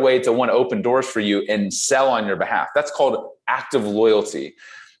out of their way to want to open doors for you and sell on your behalf. That's called active loyalty.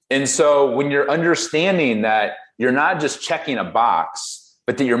 And so when you're understanding that you're not just checking a box,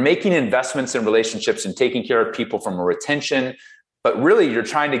 but that you're making investments in relationships and taking care of people from a retention, but really you're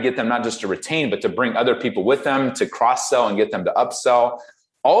trying to get them not just to retain, but to bring other people with them, to cross-sell and get them to upsell.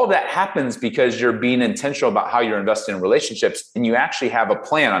 All of that happens because you're being intentional about how you're investing in relationships, and you actually have a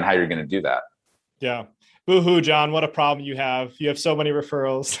plan on how you're going to do that. Yeah. Boo-hoo, John, what a problem you have. You have so many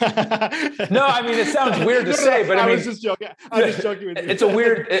referrals. No, I mean, it sounds weird to say, but I mean, was just joking. I was just joking with you. It's a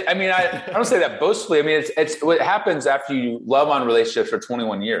weird, I mean, I don't say that boastfully. I mean, it's what happens after you love on relationships for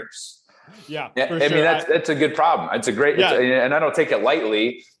 21 years. Yeah, I mean, that's a good problem. It's a great, and I don't take it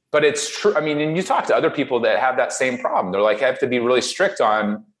lightly, but it's true. I mean, and you talk to other people that have that same problem. They're like, I have to be really strict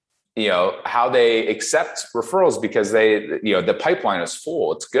on, how they accept referrals because the pipeline is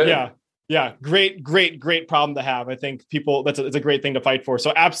full. It's good. Yeah. Yeah. Great problem to have. I think it's a great thing to fight for.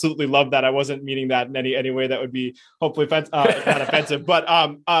 So absolutely love that. I wasn't meaning that in any way that would be hopefully not offensive, but I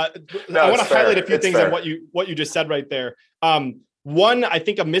want to highlight a few things on what you just said right there. One, I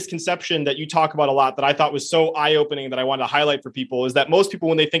think a misconception that you talk about a lot that I thought was so eye-opening that I wanted to highlight for people is that most people,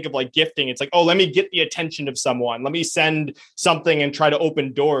 when they think of like gifting, it's like, oh, let me get the attention of someone. Let me send something and try to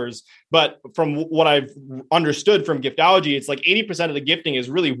open doors. But from what I've understood from giftology, it's like 80% of the gifting is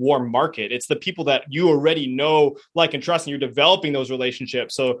really warm market. It's the people that you already know, like, and trust, and you're developing those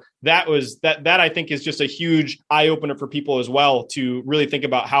relationships. So that I think is just a huge eye opener for people as well, to really think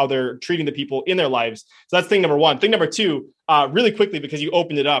about how they're treating the people in their lives. So that's thing number one. Thing number two, really quickly, because you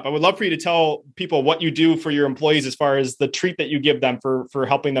opened it up, I would love for you to tell people what you do for your employees as far as the treat that you give them for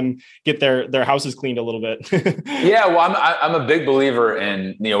helping them get their houses cleaned a little bit. Yeah, well, I'm a big believer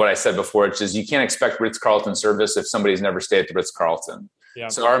in what I said before, which is you can't expect Ritz-Carlton service if somebody's never stayed at the Ritz-Carlton. Yeah.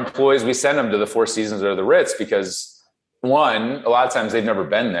 So our employees, we send them to the Four Seasons or the Ritz because, one, a lot of times they've never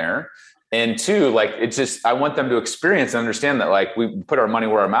been there. And two, like, it's just, I want them to experience and understand that, like, we put our money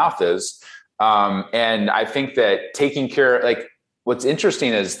where our mouth is. And I think that taking care, like, what's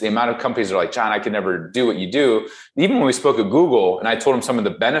interesting is the amount of companies that are like, John, I could never do what you do. Even when we spoke at Google and I told them some of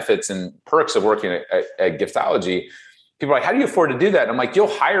the benefits and perks of working at Giftology, people are like, how do you afford to do that? And I'm like, you'll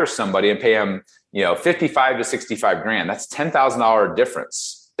hire somebody and pay them, 55 to 65 grand. That's $10,000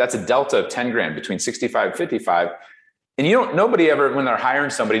 difference. That's a delta of 10 grand between 65 and 55. And nobody ever, when they're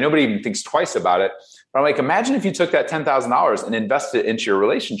hiring somebody, nobody even thinks twice about it. But I'm like, imagine if you took that $10,000 and invested it into your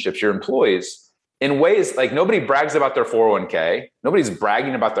relationships, your employees, in ways like nobody brags about their 401k. Nobody's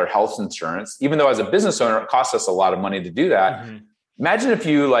bragging about their health insurance, even though as a business owner, it costs us a lot of money to do that. Mm-hmm. Imagine if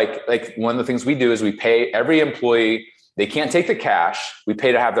you like one of the things we do is we pay every employee, they can't take the cash. We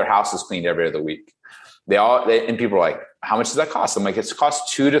pay to have their houses cleaned every other week. And people are like, how much does that cost? I'm like, it's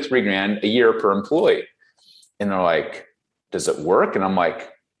cost $2 to $3 grand a year per employee. And they're like, does it work? And I'm like,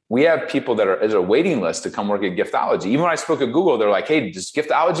 we have people that are as a waiting list to come work at Giftology. Even when I spoke at Google, they're like, hey, does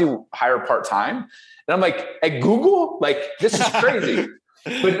Giftology hire part-time? And I'm like, at Google? Like, this is crazy.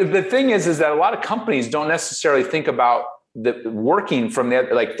 But the thing is that a lot of companies don't necessarily think about the working from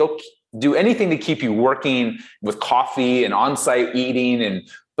that. Like, they'll do anything to keep you working with coffee and on-site eating.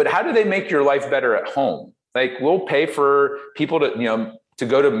 But how do they make your life better at home? Like, we'll pay for people to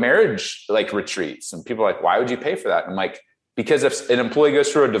go to marriage like retreats. And people are like, why would you pay for that? And I'm like, because if an employee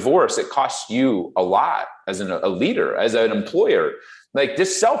goes through a divorce, it costs you a lot as a leader, as an employer, like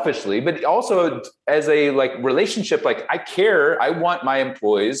just selfishly, but also as a like relationship. Like, I care. I want my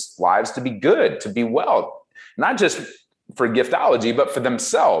employees' lives to be good, to be well, not just for Giftology, but for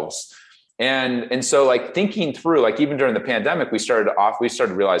themselves. And so like thinking through, like even during the pandemic, we started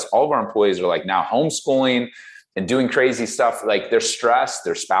to realize all of our employees are like now homeschooling and doing crazy stuff. Like, they're stressed,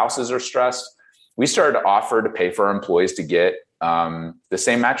 their spouses are stressed. We started to offer to pay for our employees to get the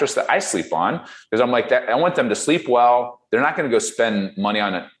same mattress that I sleep on, because I'm like, I want them to sleep well. They're not going to go spend money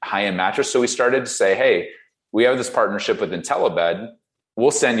on a high-end mattress. So we started to say, hey, we have this partnership with IntelliBed.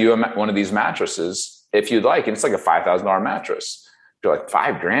 We'll send you one of these mattresses if you'd like. And it's like a $5,000 mattress. They're like,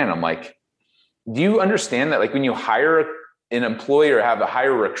 $5,000. I'm like, do you understand that? Like, when you hire an employee or have a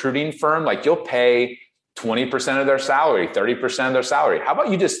hire recruiting firm, like, you'll pay 20% of their salary, 30% of their salary. How about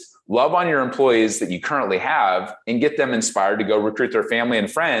you just love on your employees that you currently have and get them inspired to go recruit their family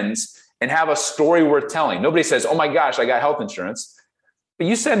and friends and have a story worth telling? Nobody says, oh my gosh, I got health insurance. But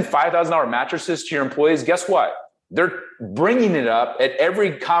you send $5,000 mattresses to your employees. Guess what? They're bringing it up at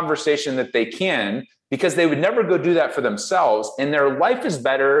every conversation that they can, because they would never go do that for themselves. And their life is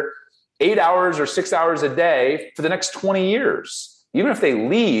better 8 hours or 6 hours a day for the next 20 years. Even if they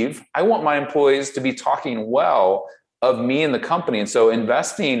leave, I want my employees to be talking well of me and the company. And so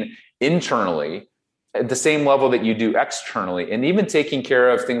investing internally at the same level that you do externally, and even taking care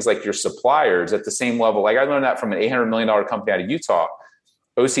of things like your suppliers at the same level. Like, I learned that from an $800 million company out of Utah,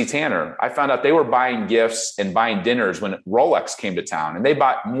 OC Tanner. I found out they were buying gifts and buying dinners when Rolex came to town, and they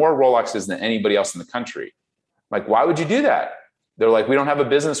bought more Rolexes than anybody else in the country. Like, why would you do that? They're like, we don't have a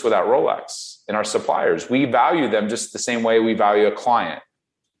business without Rolex and our suppliers. We value them just the same way we value a client.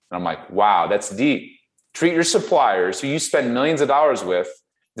 And I'm like, wow, that's deep. Treat your suppliers, who you spend millions of dollars with,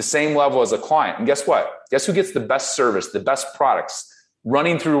 the same level as a client. And guess what? Guess who gets the best service, the best products,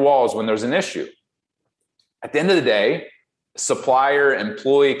 running through walls when there's an issue? At the end of the day, supplier,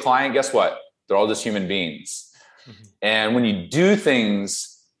 employee, client, guess what? They're all just human beings. Mm-hmm. And when you do things,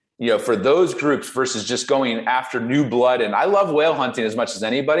 for those groups versus just going after new blood. And I love whale hunting as much as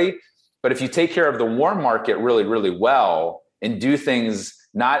anybody, but if you take care of the warm market really, really well and do things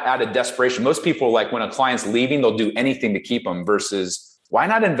not out of desperation. Most people, like, when a client's leaving, they'll do anything to keep them, versus why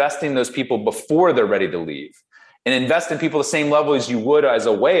not invest in those people before they're ready to leave, and invest in people the same level as you would as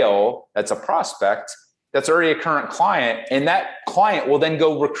a whale that's a prospect that's already a current client. And that client will then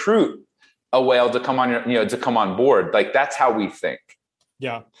go recruit a whale to come on to come on board. Like, that's how we think.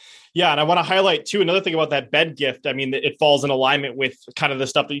 Yeah. Yeah. And I want to highlight too, another thing about that bed gift. I mean, it falls in alignment with kind of the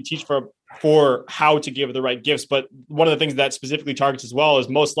stuff that you teach for how to give the right gifts. But one of the things that specifically targets as well is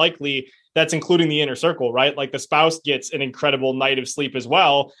most likely that's including the inner circle, right? Like, the spouse gets an incredible night of sleep as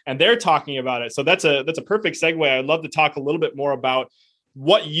well, and they're talking about it. So that's a perfect segue. I'd love to talk a little bit more about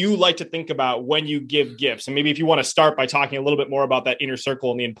what you like to think about when you give gifts. And maybe if you want to start by talking a little bit more about that inner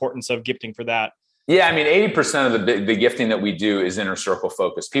circle and the importance of gifting for that. Yeah, I mean, 80% of the gifting that we do is inner circle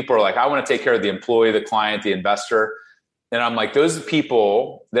focused. People are like, I want to take care of the employee, the client, the investor. And I'm like, those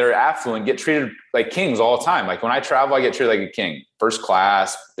people that are affluent get treated like kings all the time. Like, when I travel, I get treated like a king. First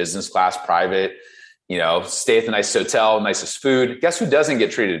class, business class, private, stay at the nicest hotel, nicest food. Guess who doesn't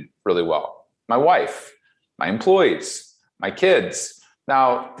get treated really well? My wife, my employees, my kids.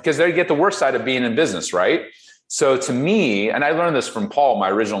 Now, because they get the worst side of being in business, right? So to me, and I learned this from Paul, my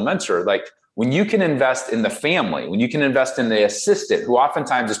original mentor, like, when you can invest in the family, when you can invest in the assistant, who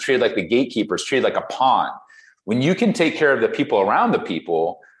oftentimes is treated like the gatekeeper, is treated like a pawn, when you can take care of the people around the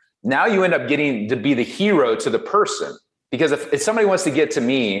people, now you end up getting to be the hero to the person. Because if somebody wants to get to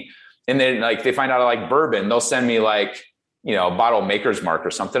me and then they find out I like bourbon, they'll send me a bottle of Maker's Mark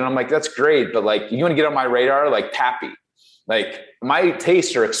or something. And I'm like, that's great. But you want to get on my radar, like Pappy, my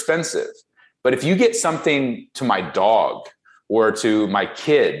tastes are expensive. But if you get something to my dog or to my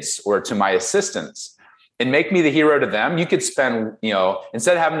kids or to my assistants and make me the hero to them, you could spend,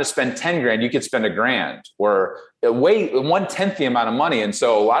 instead of having to spend 10 grand, you could spend $1,000 or 1/10 the amount of money. And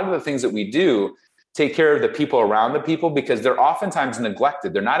so a lot of the things that we do take care of the people around the people, because they're oftentimes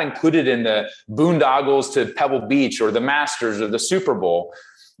neglected. They're not included in the boondoggles to Pebble Beach or the Masters or the Super Bowl.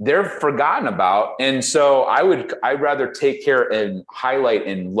 They're forgotten about. And so I'd rather take care and highlight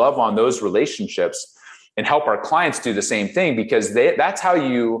and love on those relationships and help our clients do the same thing, because that's how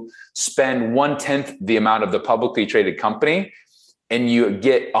you spend 1/10 the amount of the publicly traded company, and you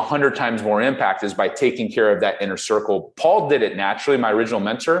get 100 times more impact, is by taking care of that inner circle. Paul did it naturally. My original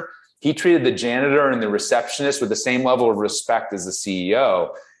mentor, he treated the janitor and the receptionist with the same level of respect as the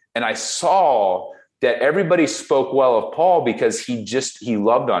CEO. And I saw that everybody spoke well of Paul because he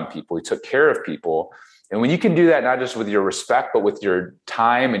loved on people. He took care of people. And when you can do that, not just with your respect, but with your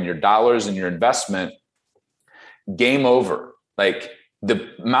time and your dollars and your investment, game over. Like, the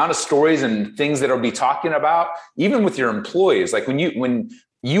amount of stories and things that I'll be talking about, even with your employees, like when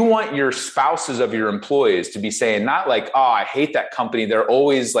you want your spouses of your employees to be saying, not like, oh, I hate that company, they're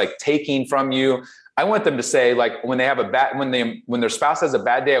always like taking from you. I want them to say, like, when their spouse has a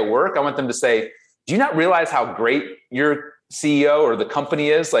bad day at work, I want them to say, do you not realize how great your CEO or the company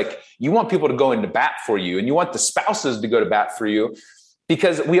is? Like, you want people to go into bat for you, and you want the spouses to go to bat for you,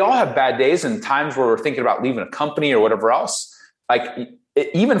 because we all have bad days and times where we're thinking about leaving a company or whatever else. Like,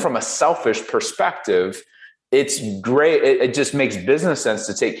 even from a selfish perspective, it's great. It just makes business sense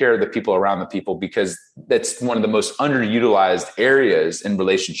to take care of the people around the people, because that's one of the most underutilized areas in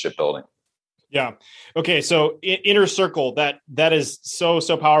relationship building. Yeah. Okay. So inner circle, that is so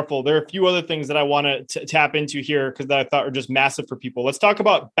powerful. There are a few other things that I want to tap into here, because that I thought are just massive for people. Let's talk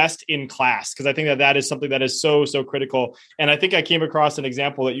about best in class, because I think that is something that is so critical. And I think I came across an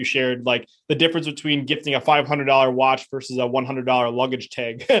example that you shared, like the difference between gifting a $500 watch versus a $100 luggage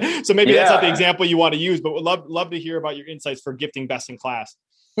tag. So maybe that's not the example you want to use, but would love to hear about your insights for gifting best in class.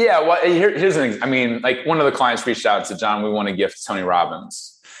 Yeah. Well, here's an example. I mean, like, one of the clients reached out and said, John, we want to gift Tony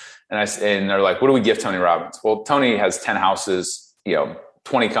Robbins. And they're like, what do we give Tony Robbins? Well, Tony has 10 houses,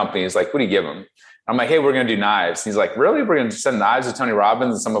 20 companies. Like, what do you give him? I'm like, hey, we're going to do knives. And he's like, really? We're going to send knives to Tony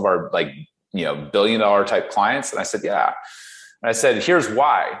Robbins and some of our $1 billion type clients? And I said, yeah. And I said, here's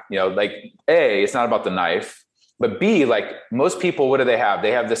why. Like, A, it's not about the knife, but B, like, most people, what do they have?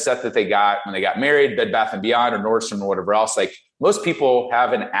 They have the set that they got when they got married, Bed Bath & Beyond or Nordstrom or whatever else. Like, most people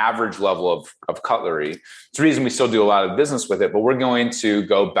have an average level of cutlery. It's the reason we still do a lot of business with it, but we're going to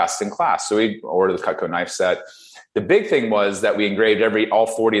go best in class. So we ordered the Cutco knife set. The big thing was that we engraved all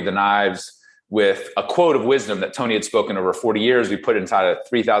 40 of the knives with a quote of wisdom that Tony had spoken over 40 years. We put it inside a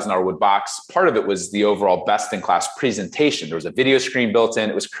 $3,000 wood box. Part of it was the overall best in class presentation. There was a video screen built in.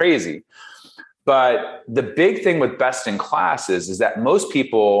 It was crazy. But the big thing with best in class is that most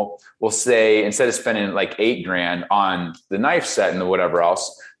people will say, instead of spending like $8,000 on the knife set and the whatever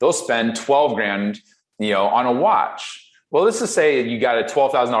else, they'll spend $12,000, on a watch. Well, let's just say you got a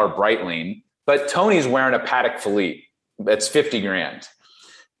 $12,000 Breitling, but Tony's wearing a Patek Philippe. That's $50,000.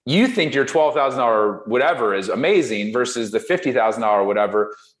 You think your $12,000 whatever is amazing versus the $50,000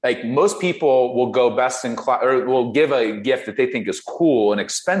 whatever. Like, most people will go best in class, or will give a gift that they think is cool and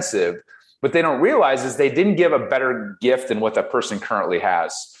expensive. What they don't realize is they didn't give a better gift than what that person currently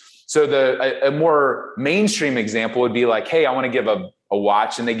has. So a more mainstream example would be like, hey, I want to give a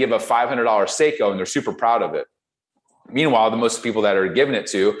watch, and they give a $500 Seiko and they're super proud of it. Meanwhile, the most people that are giving it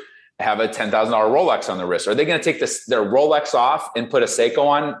to have a $10,000 Rolex on their wrist. Are they going to take their Rolex off and put a Seiko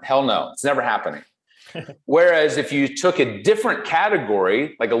on? Hell no, it's never happening. Whereas if you took a different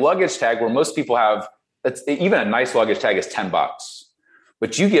category, like a luggage tag, where most people have, even a nice luggage tag is $10.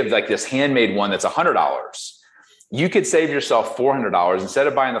 But you give like this handmade one that's $100. You could save yourself $400. Instead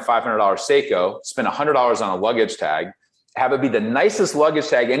of buying the $500 Seiko, spend $100 on a luggage tag, have it be the nicest luggage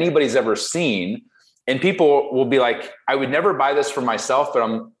tag anybody's ever seen. And people will be like, I would never buy this for myself, but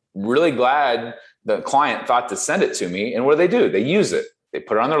I'm really glad the client thought to send it to me. And what do? They use it. They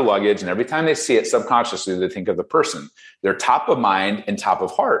put it on their luggage, and every time they see it, subconsciously, they think of the person. They're top of mind and top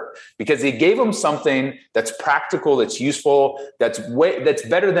of heart, because they gave them something that's practical, that's useful, that's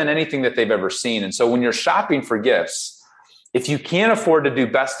better than anything that they've ever seen. And so when you're shopping for gifts, if you can't afford to do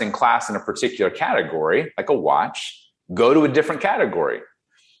best in class in a particular category, like a watch, go to a different category.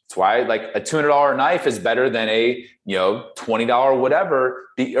 That's why like a $200 knife is better than a $20 whatever,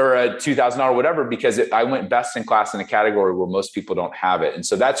 or a $2,000 whatever, because I went best in class in a category where most people don't have it. And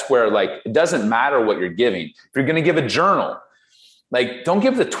so that's where, like, it doesn't matter what you're giving. If you're going to give a journal, like, don't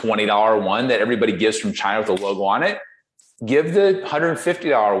give the $20 one that everybody gives from China with a logo on it. Give the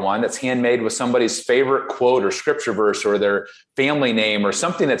 $150 one that's handmade with somebody's favorite quote or scripture verse or their family name or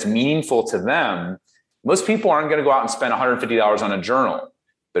something that's meaningful to them. Most people aren't going to go out and spend $150 on a journal.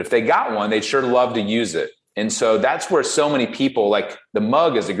 But if they got one, they'd sure love to use it. And so that's where so many people, like the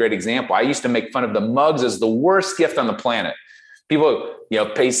mug is a great example. I used to make fun of the mugs as the worst gift on the planet. People,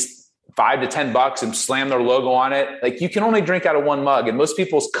 pay $5 to $10 and slam their logo on it. Like, you can only drink out of one mug, and most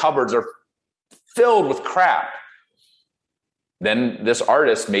people's cupboards are filled with crap. Then this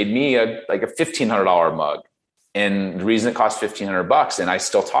artist made me a $1,500 mug. And the reason it cost $1,500, and I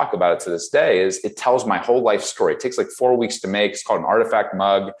still talk about it to this day, is it tells my whole life story. It takes like 4 weeks to make. It's called an artifact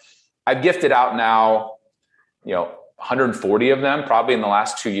mug. I've gifted out now, 140 of them probably in the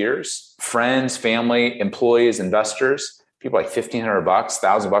last 2 years. Friends, family, employees, investors, people like $1,500,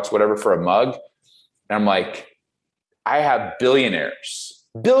 $1,000, whatever for a mug. And I'm like, I have billionaires.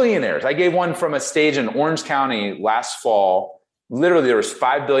 I gave one from a stage in Orange County last fall. Literally, there was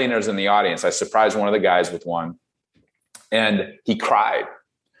 5 billionaires in the audience. I surprised one of the guys with one, and he cried.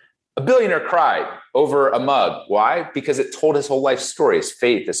 A billionaire cried over a mug. Why? Because it told his whole life story, his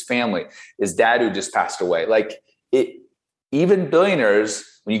faith, his family, his dad who just passed away. Like, it, even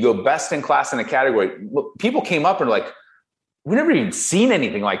billionaires, when you go best in class in a category, people came up and were like, we've never even seen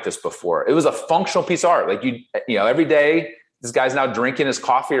anything like this before. It was a functional piece of art. Like, every day, this guy's now drinking his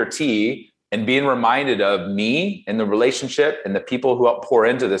coffee or tea and being reminded of me and the relationship and the people who help pour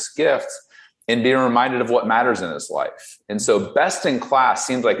into this gift, and being reminded of what matters in his life. And so best in class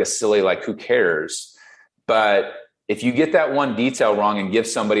seems like a silly, like, who cares? But if you get that one detail wrong and give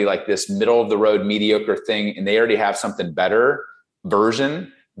somebody like this middle of the road mediocre thing, and they already have something better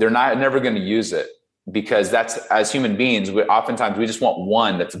version, they're never going to use it, because that's, as human beings, oftentimes we just want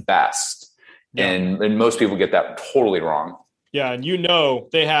one that's best. Yeah. And most people get that totally wrong. Yeah. And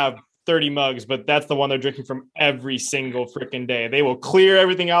they have 30 mugs, but that's the one they're drinking from every single freaking day. They will clear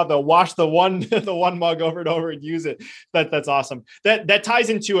everything out. They'll wash the one mug over and over and use it. That's awesome. That ties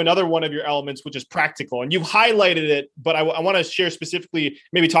into another one of your elements, which is practical. And you've highlighted it, but I want to share specifically,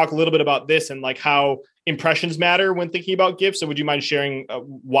 maybe talk a little bit about this and like how impressions matter when thinking about gifts. So would you mind sharing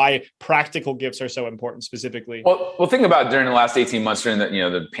why practical gifts are so important specifically? Well, think about during the last 18 months during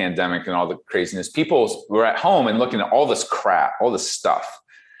the pandemic and all the craziness, people were at home and looking at all this crap, all this stuff.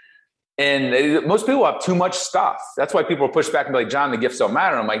 And most people have too much stuff. That's why people push back and be like, John, the gifts don't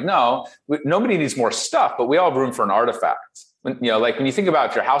matter. I'm like, no, nobody needs more stuff, but we all have room for an artifact. Like when you think about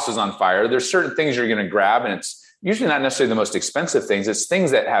if your house is on fire, there's certain things you're going to grab, and it's usually not necessarily the most expensive things. It's things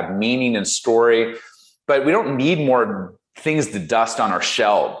that have meaning and story, but we don't need more things to dust on our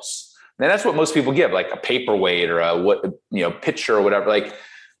shelves. And that's what most people give, like a paperweight or a picture or whatever.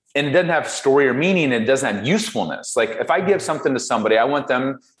 And it doesn't have story or meaning, and it doesn't have usefulness. Like if I give something to somebody, I want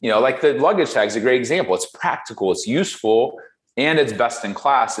them, like the luggage tag is a great example. It's practical, it's useful, and it's best in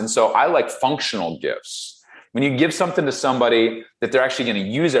class. And so I like functional gifts. When you give something to somebody that they're actually going to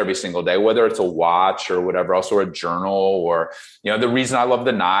use every single day, whether it's a watch or whatever else, or a journal, or, the reason I love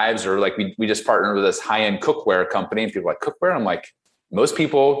the knives, or like we just partnered with this high-end cookware company, and people are like, cookware? I'm like, most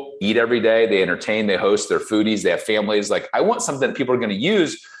people eat every day. They entertain, they host, they're foodies, they have families. Like, I want something that people are going to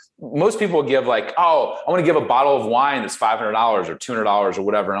use. Most people give like, oh, I want to give a bottle of wine that's $500 or $200 or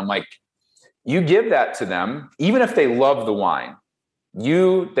whatever. And I'm like, you give that to them, even if they love the wine,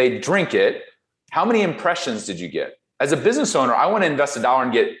 they drink it. How many impressions did you get? As a business owner, I want to invest $1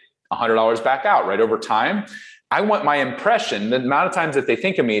 and get $100 back out right over time. I want my impression, the amount of times that they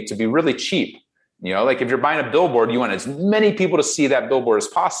think of me, to be really cheap. Like if you're buying a billboard, you want as many people to see that billboard as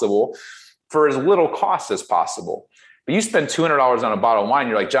possible for as little cost as possible. But you spend $200 on a bottle of wine,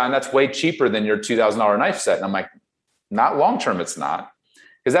 you're like, John, that's way cheaper than your $2,000 knife set. And I'm like, not long-term, it's not.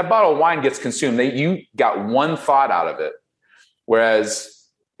 Because that bottle of wine gets consumed. You got one thought out of it. Whereas,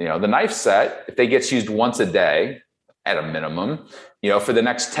 the knife set, if it gets used once a day at a minimum, for the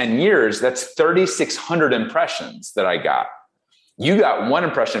next 10 years, that's 3,600 impressions that I got. You got one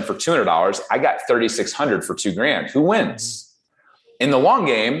impression for $200. I got 3,600 for $2,000. Who wins? In the long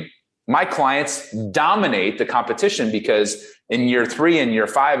game, my clients dominate the competition, because in year 3 and year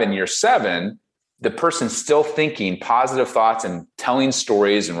 5 and year 7, the person's still thinking positive thoughts and telling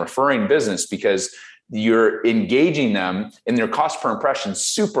stories and referring business, because you're engaging them and their cost per impression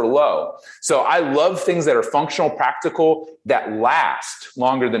super low. So I love things that are functional, practical, that last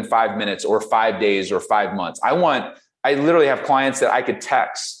longer than 5 minutes or 5 days or 5 months. I literally have clients that I could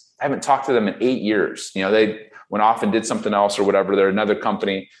text. I haven't talked to them in 8 years. They went off and did something else or whatever. They're another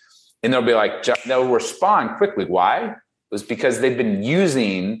company. And they'll be like, they'll respond quickly. Why? It was because they've been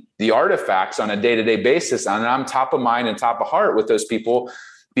using the artifacts on a day-to-day basis. And I'm top of mind and top of heart with those people,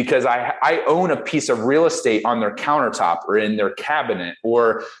 because I own a piece of real estate on their countertop or in their cabinet,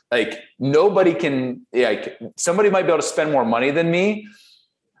 or like nobody can, somebody might be able to spend more money than me,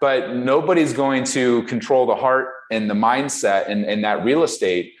 but nobody's going to control the heart and the mindset and that real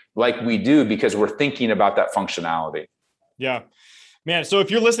estate like we do because we're thinking about that functionality. Yeah. Man, so if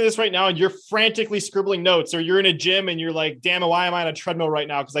you're listening to this right now and you're frantically scribbling notes, or you're in a gym and you're like, damn it, why am I on a treadmill right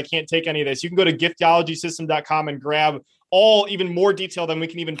now? Because I can't take any of this. You can go to giftologysystem.com and grab even more detail than we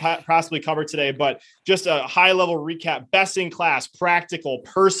can even possibly cover today. But just a high level recap, best in class, practical,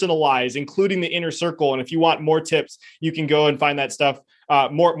 personalized, including the inner circle. And if you want more tips, you can go and find that stuff.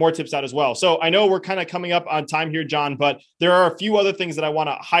 More tips out as well. So I know we're kind of coming up on time here, John, but there are a few other things that I want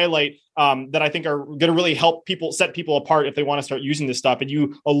to highlight that I think are going to really help set people apart if they want to start using this stuff. And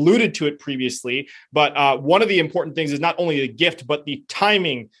you alluded to it previously, but one of the important things is not only the gift, but the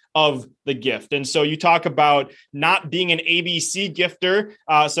timing of the gift. And so you talk about not being an ABC gifter.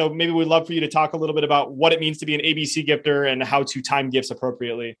 So maybe we'd love for you to talk a little bit about what it means to be an ABC gifter and how to time gifts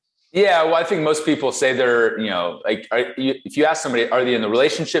appropriately. Yeah, well, I think most people say they're, if you ask somebody, are they in the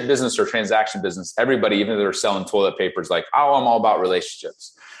relationship business or transaction business? Everybody, even if they're selling toilet paper, is like, oh, I'm all about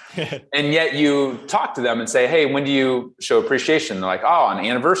relationships. And yet you talk to them and say, hey, when do you show appreciation? They're like, oh, on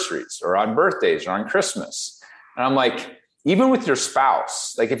anniversaries or on birthdays or on Christmas. And I'm like, even with your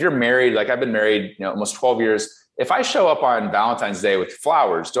spouse, like if you're married, like I've been married, almost 12 years. If I show up on Valentine's Day with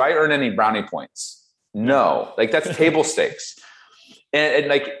flowers, do I earn any brownie points? No, like that's table stakes.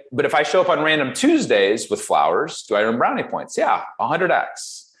 But if I show up on random Tuesdays with flowers, do I earn brownie points? Yeah,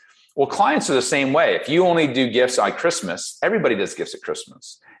 100x. Well, clients are the same way. If you only do gifts on Christmas, everybody does gifts at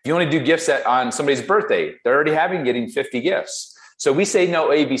Christmas. If you only do gifts on somebody's birthday, they're already getting 50 gifts. So we say no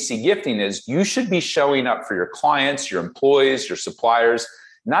ABC gifting is you should be showing up for your clients, your employees, your suppliers,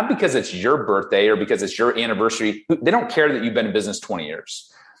 not because it's your birthday or because it's your anniversary. They don't care that you've been in business 20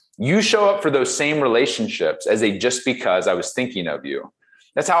 years. You show up for those same relationships as a just because I was thinking of you.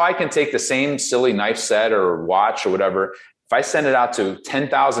 That's how I can take the same silly knife set or watch or whatever. If I send it out to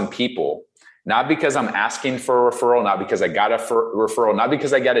 10,000 people, not because I'm asking for a referral, not because I got a referral, not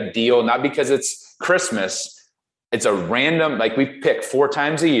because I got a deal, not because it's Christmas. It's a random, like we pick 4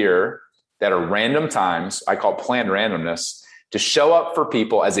 times a year that are random times. I call it planned randomness to show up for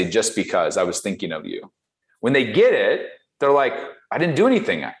people as a just because I was thinking of you. When they get it, they're like, I didn't do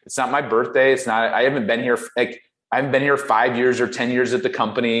anything. It's not my birthday. It's not, I haven't been here. I haven't been here 5 years or 10 years at the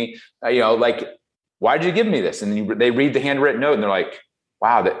company. Why did you give me this? And they read the handwritten note and they're like,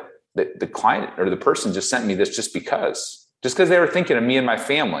 wow, the client or the person just sent me this just because they were thinking of me and my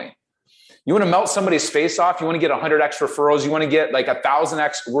family. You want to melt somebody's face off. You want to get 100x referrals. You want to get like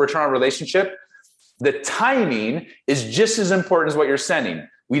 1,000x return on relationship. The timing is just as important as what you're sending.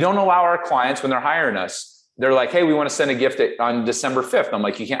 We don't allow our clients when they're hiring us. They're like, hey, we want to send a gift on December 5th. I'm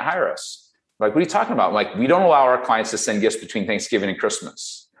like, you can't hire us. Like, what are you talking about? I'm like, we don't allow our clients to send gifts between Thanksgiving and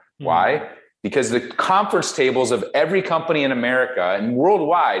Christmas. Mm-hmm. Why? Because the conference tables of every company in America and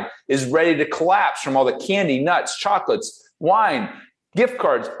worldwide is ready to collapse from all the candy, nuts, chocolates, wine, gift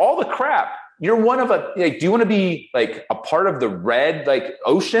cards, all the crap. You're one of do you want to be like a part of the red,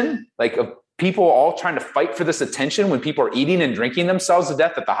 ocean, of people all trying to fight for this attention when people are eating and drinking themselves to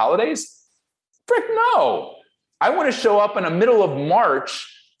death at the holidays? Frick no. I want to show up in the middle of March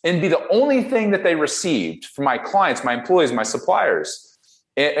and be the only thing that they received from my clients, my employees, my suppliers.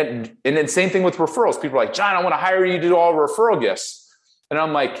 And then same thing with referrals. People are like, John, I want to hire you to do all referral gifts. And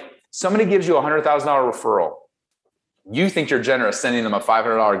I'm like, somebody gives you a $100,000 referral. You think you're generous sending them a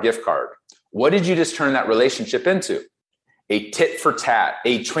 $500 gift card. What did you just turn that relationship into? A tit for tat,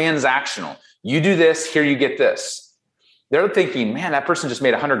 a transactional. You do this, here you get this. They're thinking, man, that person just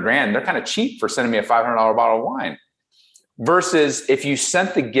made $100,000. They're kind of cheap for sending me a $500 bottle of wine. Versus if you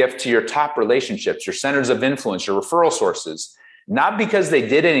sent the gift to your top relationships, your centers of influence, your referral sources, not because they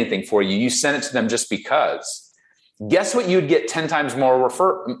did anything for you, you sent it to them just because. Guess what you'd get 10 times more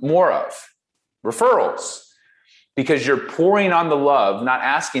of? Referrals. Because you're pouring on the love, not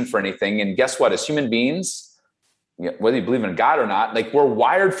asking for anything. And guess what? As human beings, whether you believe in God or not, we're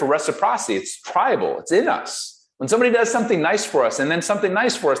wired for reciprocity. It's tribal. It's in us. When somebody does something nice for us and then something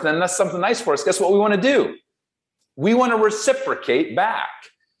nice for us, and then that's something nice for us, guess what we want to do? We want to reciprocate back.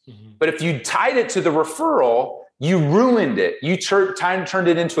 Mm-hmm. But if you tied it to the referral, you ruined it. You turned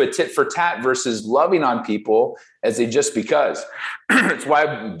it into a tit for tat versus loving on people as a just because. It's why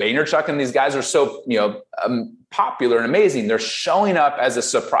Vaynerchuk and these guys are so popular and amazing. They're showing up as a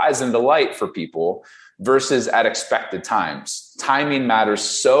surprise and delight for people versus at expected times. Timing matters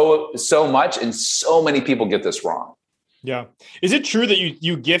so much, and so many people get this wrong. Yeah. Is it true that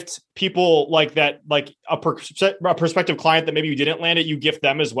you gift people like that, like a prospective client that maybe you didn't land it, you gift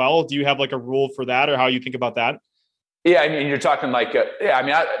them as well? Do you have a rule for that, or how you think about that? Yeah, I mean, you're talking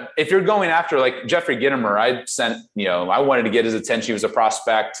if you're going after Jeffrey Gitomer, I wanted to get his attention. He was a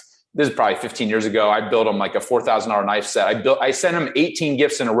prospect. this is probably 15 years ago. I built him like a $4,000 knife set. I sent him 18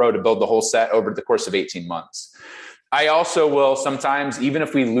 gifts in a row to build the whole set over the course of 18 months. I also will sometimes, even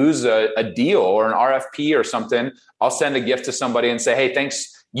if we lose a deal or an RFP or something, I'll send a gift to somebody and say, hey,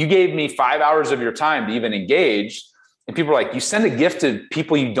 thanks. You gave me 5 hours of your time to even engage. And people are like, you send a gift to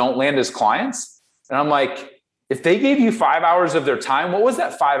people you don't land as clients? And I'm like, if they gave you 5 hours of their time, what was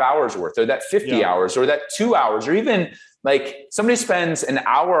that 5 hours worth, or that 50 hours, or that 2 hours, or even like somebody spends an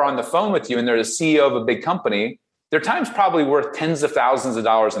hour on the phone with you and they're the CEO of a big company, their time's probably worth tens of thousands of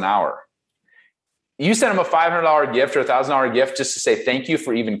dollars an hour. You send them a $500 gift or $1,000 gift just to say, thank you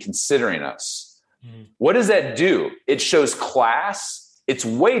for even considering us. Mm-hmm. What does that do? It shows class. It's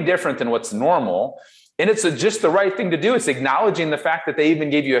way different than what's normal. And it's just the right thing to do. It's acknowledging the fact that they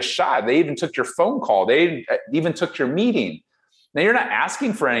even gave you a shot. They even took your phone call. They even took your meeting. Now, you're not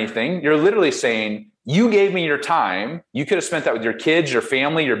asking for anything. You're literally saying, you gave me your time. You could have spent that with your kids, your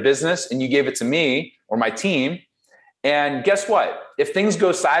family, your business, and you gave it to me or my team. And guess what? If things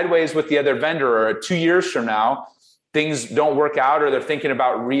go sideways with the other vendor, or 2 years from now, things don't work out, or they're thinking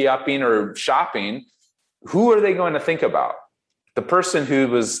about re-upping or shopping, who are they going to think about? The person who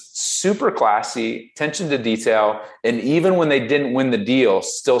was super classy, attention to detail, and even when they didn't win the deal,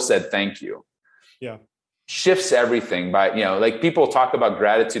 still said thank you. Yeah. Shifts everything by, like people talk about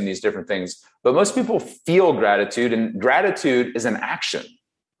gratitude and these different things, but most people feel gratitude, and gratitude is an action.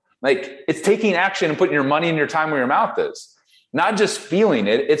 Like, it's taking action and putting your money and your time where your mouth is, not just feeling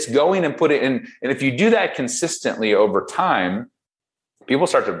it. It's going and put it in. And if you do that consistently over time, people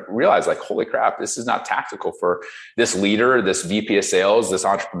start to realize, like, holy crap, this is not tactical for this leader, this VP of sales, this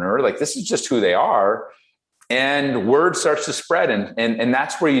entrepreneur. Like, this is just who they are. And word starts to spread. And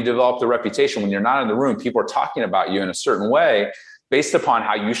that's where you develop the reputation. When you're not in the room, people are talking about you in a certain way based upon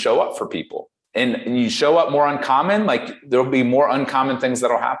how you show up for people. And you show up more uncommon, like there'll be more uncommon things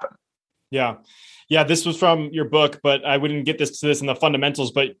that'll happen. Yeah. Yeah. This was from your book, but I wouldn't get to this in the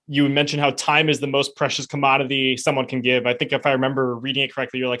fundamentals, but you mentioned how time is the most precious commodity someone can give. I think if I remember reading it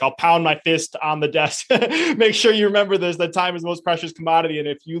correctly, you're like, I'll pound my fist on the desk. Make sure you remember this, that time is the most precious commodity. And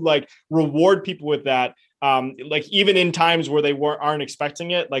if you like reward people with that, like even in times where they aren't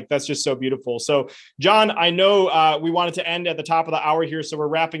expecting it, like that's just so beautiful. So John, I know we wanted to end at the top of the hour here, so we're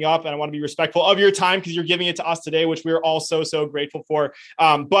wrapping up, and I want to be respectful of your time because you're giving it to us today, which we're all so grateful for.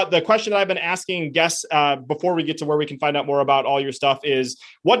 But the question that I've been asking guests before we get to where we can find out more about all your stuff is,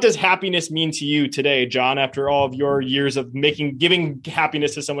 what does happiness mean to you today, John, after all of your years of giving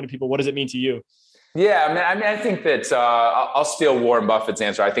happiness to so many people? What does it mean to you? Yeah, I mean, I think that I'll steal Warren Buffett's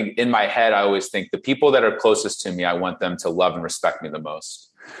answer. I think in my head, I always think the people that are closest to me, I want them to love and respect me the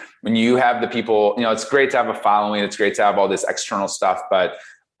most. When you have the people, it's great to have a following. It's great to have all this external stuff. But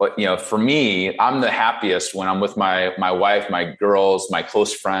for me, I'm the happiest when I'm with my wife, my girls, my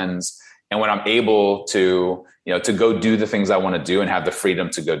close friends, and when I'm able to, to go do the things I want to do and have the freedom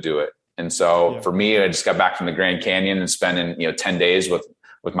to go do it. And so for me, I just got back from the Grand Canyon and spending, 10 days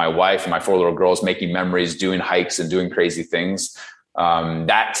with my wife and my 4 little girls, making memories, doing hikes and doing crazy things.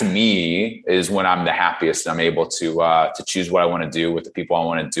 That to me is when I'm the happiest. I'm able to choose what I want to do with the people I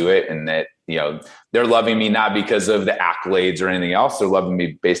want to do it. And that, they're loving me not because of the accolades or anything else. They're loving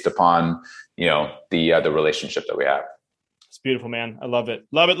me based upon, the relationship that we have. It's beautiful, man. I love it.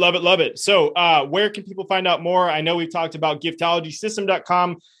 Love it, love it, love it. So where can people find out more? I know we've talked about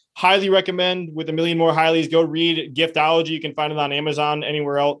giftologysystem.com. Highly recommend, with a million more highlies. Go read Giftology. You can find it on Amazon,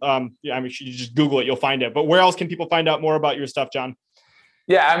 anywhere else. You just Google it, you'll find it. But where else can people find out more about your stuff, John?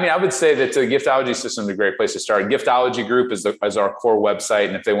 Yeah, I mean, I would say that the Giftology system is a great place to start. Giftology Group is our core website.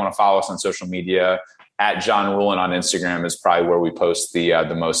 And if they want to follow us on social media, at John Ruhlin on Instagram is probably where we post the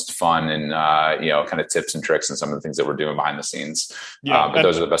most fun and, kind of tips and tricks and some of the things that we're doing behind the scenes. But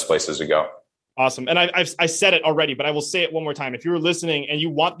those are the best places to go. Awesome. And I said it already, but I will say it one more time. If you were listening and you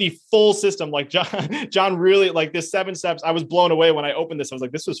want the full system, like John really, like this 7 steps, I was blown away when I opened this. I was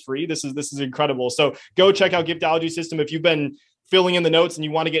like, this was free. This is incredible. So go check out Giftology System. If you've been filling in the notes and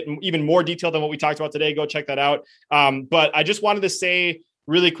you want to get even more detail than what we talked about today, go check that out. But I just wanted to say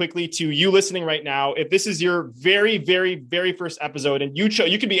really quickly to you listening right now, if this is your very, very, very first episode and you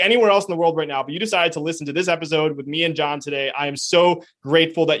could be anywhere else in the world right now, but you decided to listen to this episode with me and John today, I am so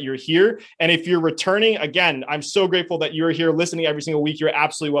grateful that you're here. And if you're returning, again, I'm so grateful that you're here listening every single week. You're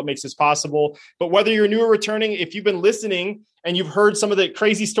absolutely what makes this possible. But whether you're new or returning, if you've been listening and you've heard some of the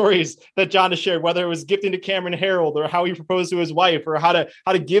crazy stories that John has shared, whether it was gifting to Cameron Herold or how he proposed to his wife or how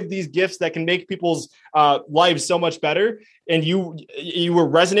to give these gifts that can make people's lives so much better, and you were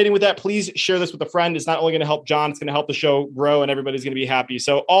resonating with that, please share this with a friend. It's not only going to help John, it's going to help the show grow and everybody's going to be happy.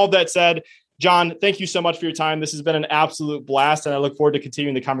 So all that said, John, thank you so much for your time. This has been an absolute blast, and I look forward to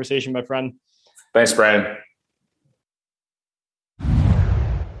continuing the conversation, my friend. Thanks, Brandon.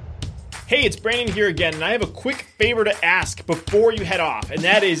 Hey, it's Brandon here again, and I have a quick favor to ask before you head off, and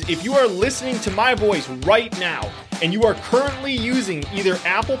that is if you are listening to my voice right now and you are currently using either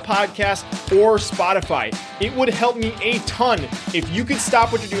Apple Podcasts or Spotify, it would help me a ton if you could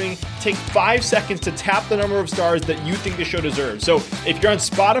stop what you're doing, take 5 seconds to tap the number of stars that you think the show deserves. So if you're on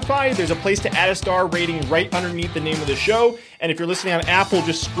Spotify, there's a place to add a star rating right underneath the name of the show. And if you're listening on Apple,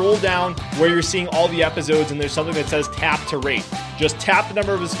 just scroll down where you're seeing all the episodes and there's something that says tap to rate. Just tap the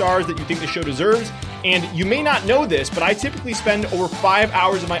number of the stars that you think the show deserves. And you may not know this, but I typically spend over 5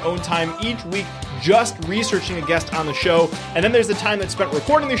 hours of my own time each week just researching a guest on the show. And then there's the time that's spent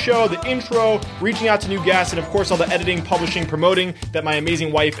recording the show, the intro, reaching out to new guests, and of course all the editing, publishing, promoting that my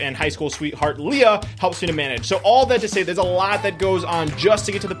amazing wife and high school sweetheart Leah helps me to manage. So all that to say, there's a lot that goes on just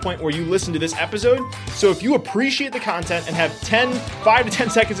to get to the point where you listen to this episode. So if you appreciate the content and have 5 to 10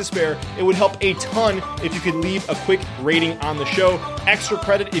 seconds to spare, it would help a ton if you could leave a quick rating on the show. Extra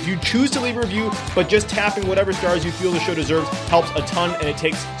credit if you choose to leave a review, but just tapping whatever stars you feel the show deserves helps a ton, and it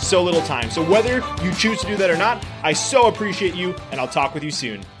takes so little time. So whether you choose to do that or not, I so appreciate you, and I'll talk with you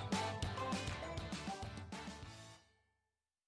soon.